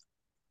can't.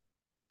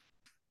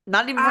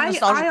 Not even for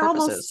nostalgia purposes. I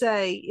almost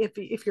say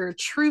if you're a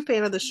true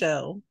fan of the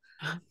show,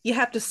 you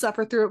have to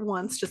suffer through it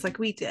once, just like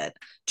we did.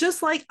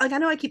 Just like I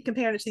know I keep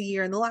comparing it to A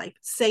Year in the Life.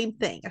 Same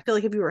thing. I feel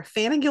like if you were a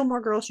fan of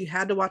Gilmore Girls, you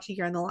had to watch A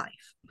Year in the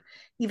Life.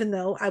 Even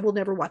though I will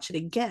never watch it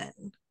again.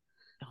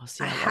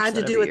 I had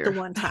to do it the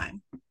one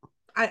time.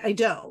 I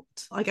don't.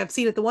 I've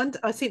seen it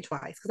I've seen it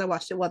twice, because I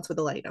watched it once with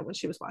Elena when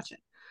she was watching.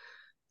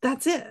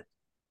 That's it.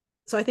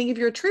 So I think if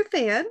you're a true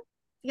fan,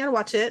 you gotta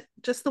watch it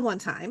just the one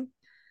time,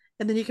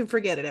 and then you can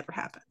forget it ever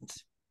happened.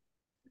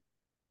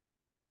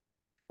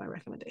 My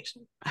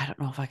recommendation. I don't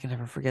know if I can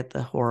ever forget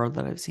the horror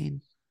that I've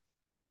seen.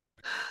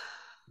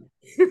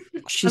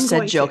 She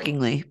said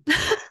jokingly.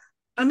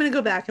 I'm going to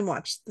go back and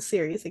watch the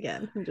series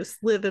again and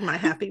just live in my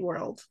happy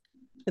world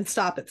and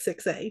stop at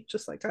 6A,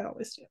 just like I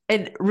always do.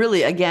 And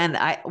really, again,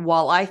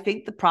 I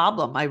think the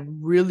problem, I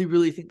really,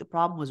 really think the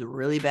problem was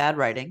really bad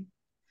writing.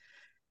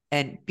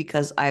 And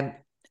because I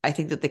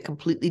think that they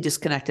completely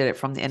disconnected it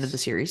from the end of the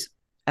series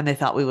and they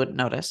thought we wouldn't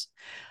notice.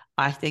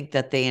 I think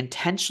that they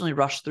intentionally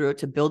rushed through it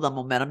to build on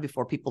momentum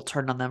before people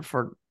turned on them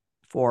for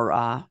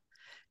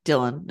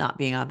Dylan not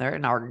being on there,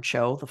 an Arden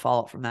show, the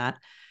fallout from that.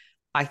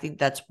 I think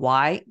that's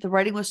why the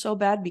writing was so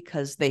bad,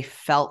 because they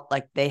felt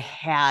like they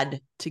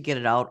had to get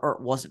it out or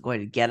it wasn't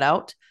going to get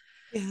out.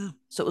 Yeah.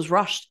 So it was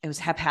rushed. It was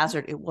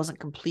haphazard. It wasn't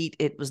complete.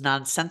 It was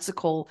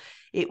nonsensical.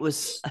 It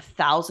was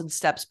 1,000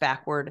 steps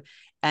backward.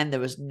 And there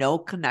was no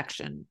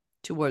connection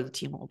to where the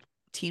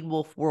Teen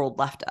Wolf world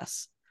left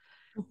us.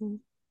 Mm-hmm.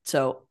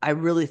 So I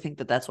really think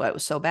that that's why it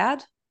was so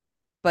bad.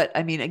 But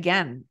I mean,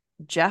 again,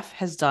 Jeff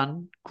has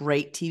done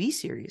great TV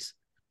series.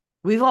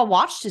 We've all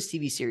watched his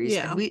TV series.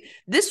 Yeah. And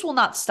this will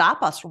not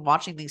stop us from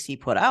watching things he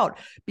put out,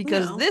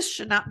 because this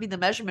should not be the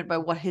measurement by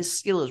what his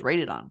skill is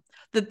rated on.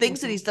 The things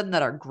that he's done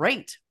that are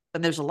great,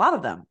 and there's a lot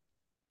of them,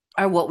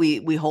 are what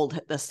we hold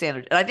the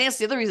standard. And I think that's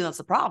the other reason that's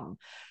the problem.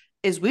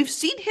 is we've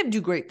seen him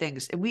do great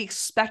things, and we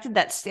expected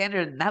that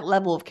standard and that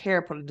level of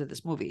care put into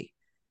this movie,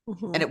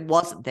 and it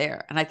wasn't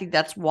there. And I think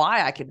that's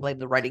why I can blame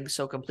the writing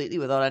so completely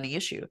without any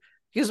issue.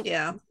 Because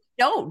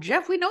no,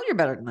 Jeff, we know you're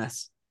better than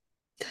this.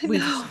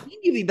 We've seen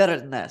you be better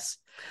than this.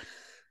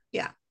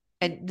 Yeah.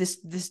 And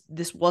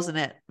this wasn't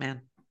it,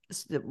 man.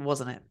 It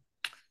wasn't it.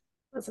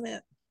 Wasn't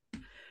it?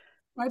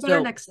 Why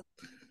better next?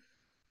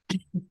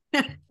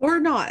 Or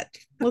not.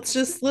 Let's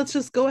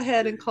just go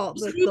ahead and call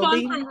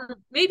it.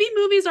 Maybe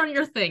movies aren't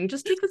your thing.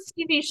 Just keep with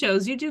TV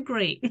shows. You do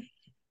great.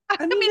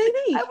 I mean,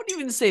 maybe. I wouldn't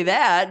even say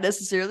that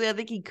necessarily. I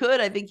think he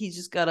could. I think he's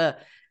just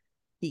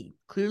he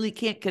clearly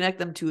can't connect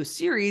them to a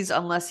series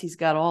unless he's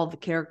got all the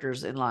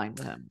characters in line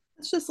with him.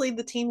 Let's just leave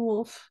the Teen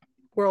Wolf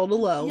world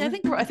alone. Yeah,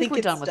 I think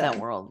we're done with that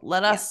world.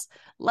 Let us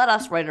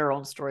write our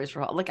own stories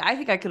for, like, I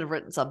think I could have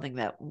written something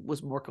that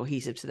was more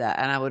cohesive to that,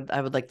 and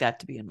I would like that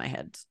to be in my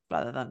head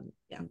rather than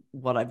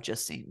what I've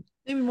just seen.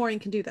 Maybe Maureen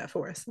can do that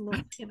for us, and we'll,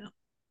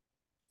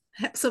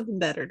 have something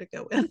better to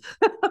go with.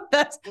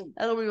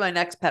 That'll be my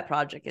next pet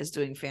project, is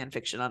doing fan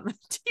fiction on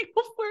Teen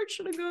Wolf, where it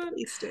should have gone.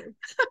 Please do.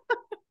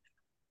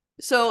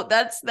 So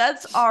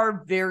that's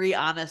our very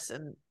honest,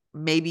 and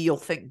maybe you'll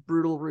think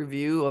brutal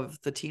review of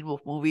the Teen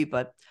Wolf movie,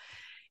 but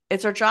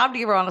it's our job to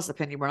give our honest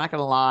opinion. We're not going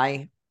to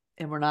lie,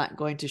 and we're not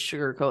going to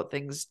sugarcoat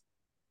things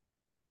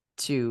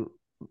to,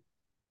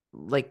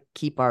 like,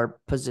 keep our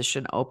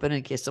position open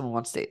in case someone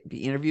wants to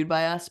be interviewed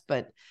by us.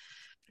 But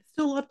I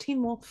still love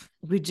Teen Wolf.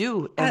 We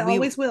do. And I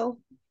always will.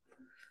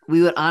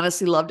 We would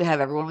honestly love to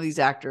have every one of these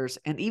actors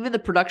and even the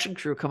production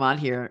crew come on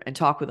here and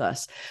talk with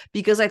us,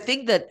 because I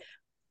think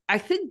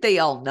they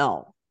all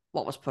know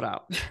what was put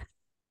out.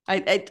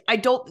 I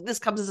don't think this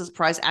comes as a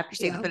surprise after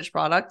seeing the finished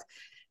product.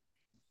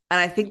 And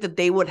I think that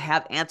they would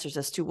have answers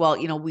as to, well,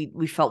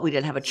 we felt we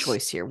didn't have a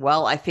choice here.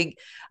 Well, I think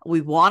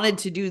we wanted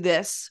to do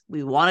this.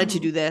 We wanted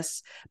to do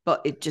this, but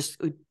it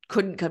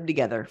couldn't come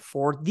together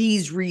for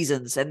these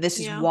reasons. And this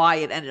is why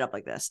it ended up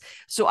like this.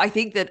 So I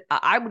think that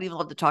I would even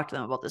love to talk to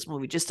them about this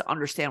movie just to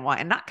understand why,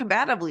 and not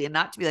combatively, and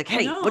not to be like,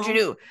 hey, what'd you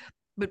do?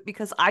 But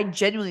because I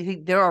genuinely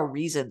think there are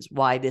reasons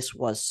why this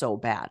was so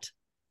bad.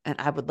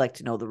 And I would like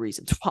to know the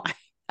reasons why.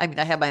 I mean,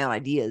 I have my own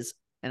ideas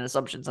and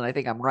assumptions, and I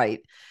think I'm right,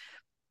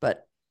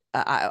 but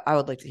I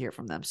would like to hear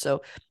from them.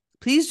 So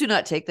please do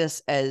not take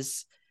this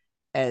as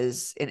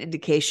an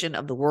indication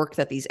of the work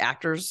that these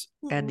actors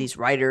and these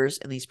writers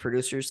and these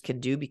producers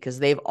can do,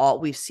 because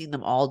we've seen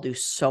them all do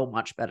so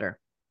much better.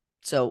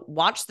 So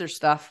watch their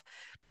stuff.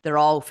 They're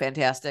all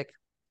fantastic.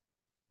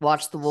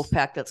 Watch the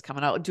Wolfpack that's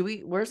coming out.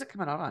 Where's it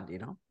coming out on? Do you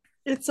know?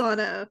 It's on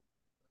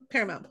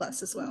Paramount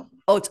Plus as well.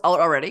 Oh, it's out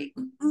already?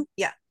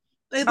 Yeah.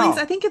 At least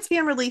I think it's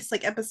being released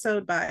like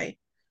episode by.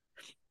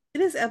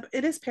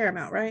 It is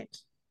Paramount, right?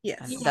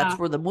 Yes. That's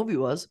where the movie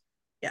was.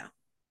 Yeah.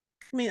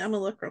 I mean, I'm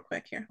gonna look real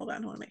quick here. Hold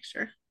on, I want to make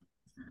sure.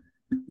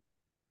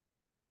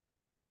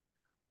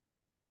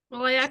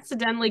 Well, I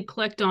accidentally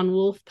clicked on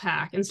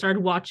Wolfpack and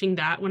started watching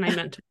that when I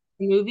meant to watch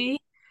the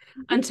movie,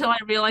 until I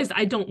realized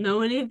I don't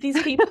know any of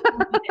these people.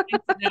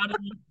 Out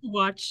and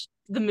watch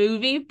the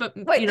movie, but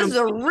wait, this is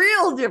a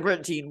real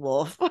different Teen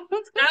Wolf.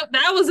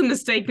 that was a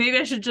mistake. Maybe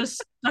I should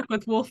just stuck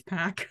with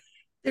Wolfpack.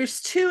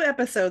 There's 2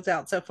 episodes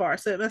out so far,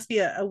 so it must be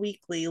a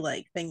weekly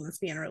thing that's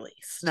being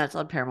released. That's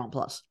on Paramount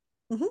Plus.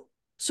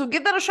 So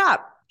give that a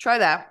shot. Try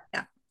that.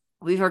 Yeah,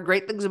 we've heard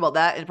great things about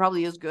that. It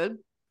probably is good.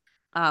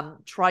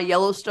 Try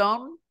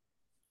Yellowstone.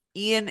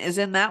 Ian is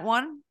in that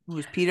one.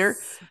 Who's Peter?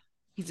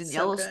 He's in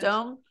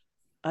Yellowstone.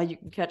 You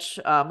can catch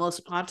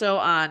Melissa Ponto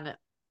on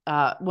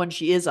when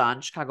she is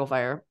on Chicago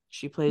Fire.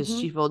 She plays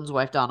Chief Odin's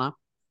wife, Donna.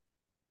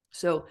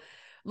 So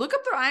look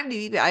up their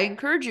IMDb. I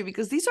encourage you,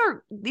 because these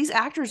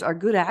actors are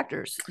good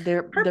actors.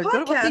 They're good at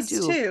what they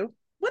do too.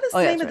 What is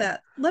the name of that?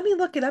 Let me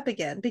look it up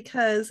again,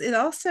 because it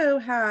also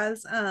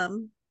has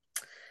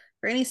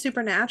for any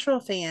Supernatural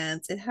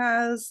fans, it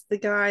has the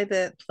guy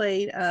that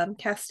played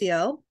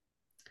Castiel.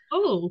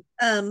 Oh.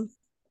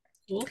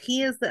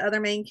 He is the other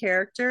main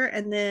character,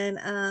 and then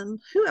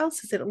who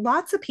else is it?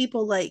 Lots of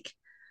people, like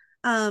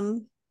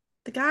the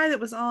guy that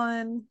was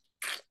on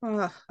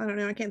I don't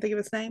know, I can't think of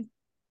his name.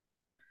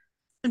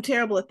 I'm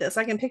terrible at this.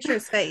 I can picture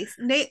his face.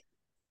 Nathan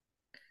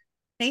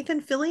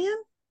Fillion?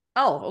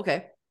 Oh,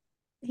 okay.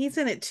 He's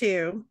in it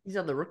too. He's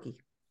on The Rookie.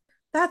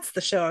 That's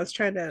the show I was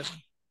trying to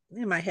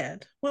in my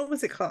head. What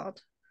was it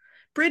called?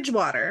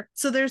 Bridgewater.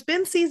 So there's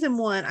been season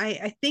 1.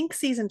 I think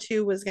season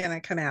 2 was going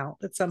to come out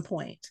at some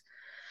point.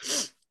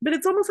 But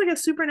it's almost like a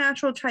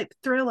supernatural type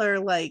thriller,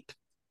 like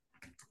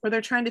where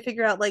they're trying to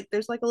figure out, like,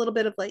 there's like a little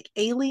bit of like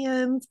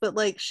aliens, but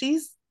like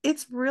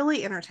it's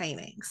really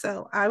entertaining.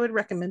 So I would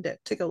recommend it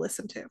to go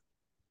listen to.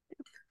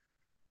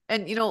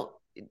 And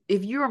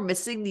if you are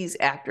missing these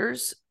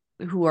actors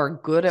who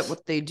are good at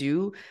what they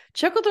do,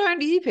 check out their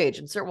IMDb page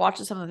and start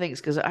watching some of the things.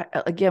 Because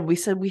again, we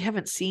said we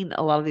haven't seen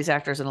a lot of these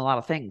actors in a lot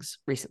of things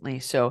recently.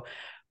 So,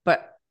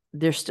 but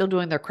they're still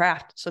doing their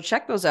craft. So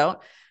check those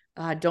out.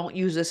 Don't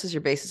use this as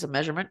your basis of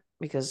measurement,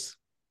 because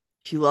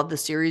if you love the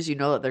series, you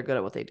know that they're good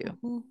at what they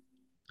do.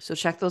 So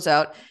check those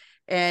out.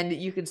 And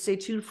you can stay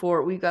tuned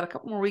for, we've got a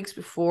couple more weeks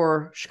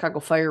before Chicago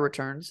Fire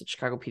returns at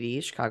Chicago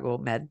PD, Chicago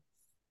Med.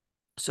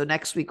 So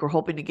next week, we're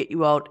hoping to get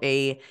you out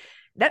a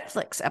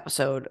Netflix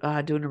episode,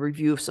 doing a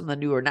review of some of the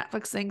newer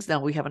Netflix things. Now,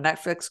 we have a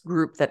Netflix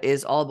group that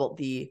is all about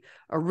the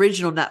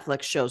original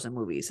Netflix shows and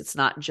movies. It's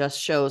not just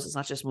shows, it's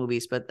not just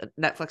movies, but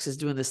Netflix is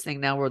doing this thing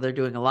now where they're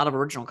doing a lot of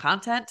original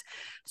content.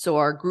 So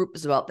our group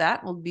is about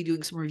that. We'll be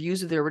doing some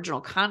reviews of their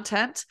original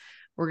content.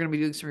 We're going to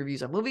be doing some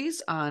reviews on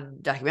movies, on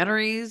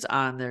documentaries,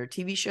 on their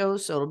TV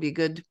shows. So it'll be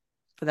good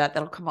for that.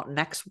 That'll come out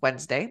next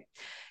Wednesday.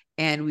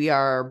 And we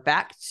are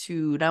back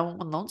to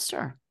 911 Lone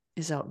Star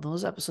is out.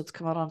 Those episodes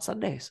come out on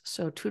Sundays.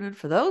 So tune in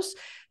for those.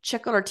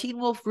 Check out our Teen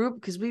Wolf group,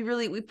 because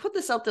we put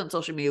this out there on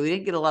social media. We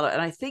didn't get a lot of,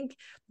 and I think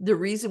the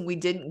reason we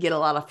didn't get a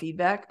lot of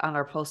feedback on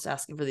our post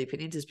asking for the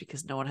opinions is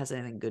because no one has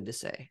anything good to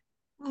say.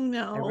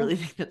 No, I really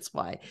think that's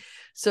why.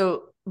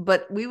 So,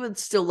 but we would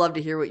still love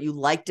to hear what you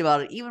liked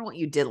about it, even what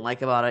you didn't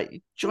like about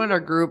it. Join our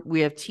group.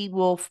 We have Teen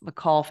Wolf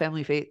McCall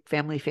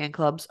Family Fan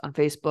Clubs on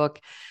Facebook.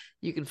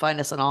 You can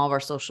find us on all of our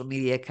social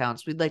media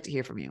accounts. We'd like to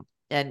hear from you.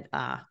 And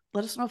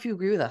let us know if you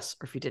agree with us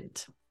or if you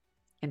didn't.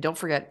 And don't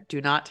forget,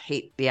 do not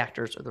hate the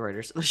actors or the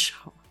writers of the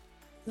show.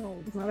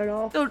 no, not at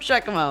all. Don't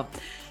check them out.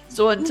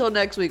 So until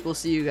next week, we'll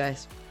see you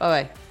guys.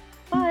 Bye-bye.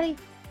 Bye.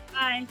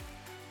 Bye.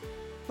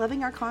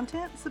 Loving our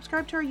content?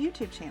 Subscribe to our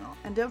YouTube channel,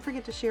 and don't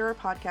forget to share our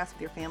podcast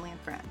with your family and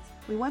friends.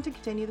 We want to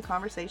continue the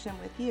conversation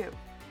with you.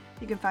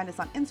 You can find us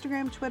on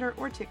Instagram, Twitter,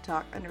 or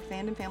TikTok under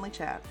Fandom Family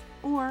Chats,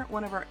 or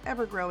one of our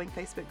ever-growing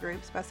Facebook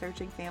groups by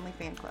searching Family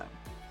Fan Club.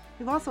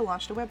 We've also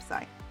launched a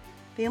website,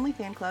 Family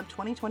Fan Club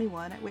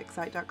 2021 at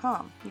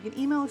Wixsite.com. You can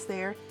email us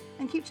there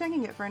and keep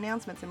checking it for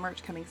announcements and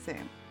merch coming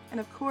soon. And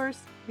of course,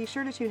 be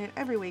sure to tune in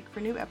every week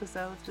for new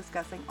episodes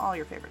discussing all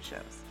your favorite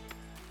shows.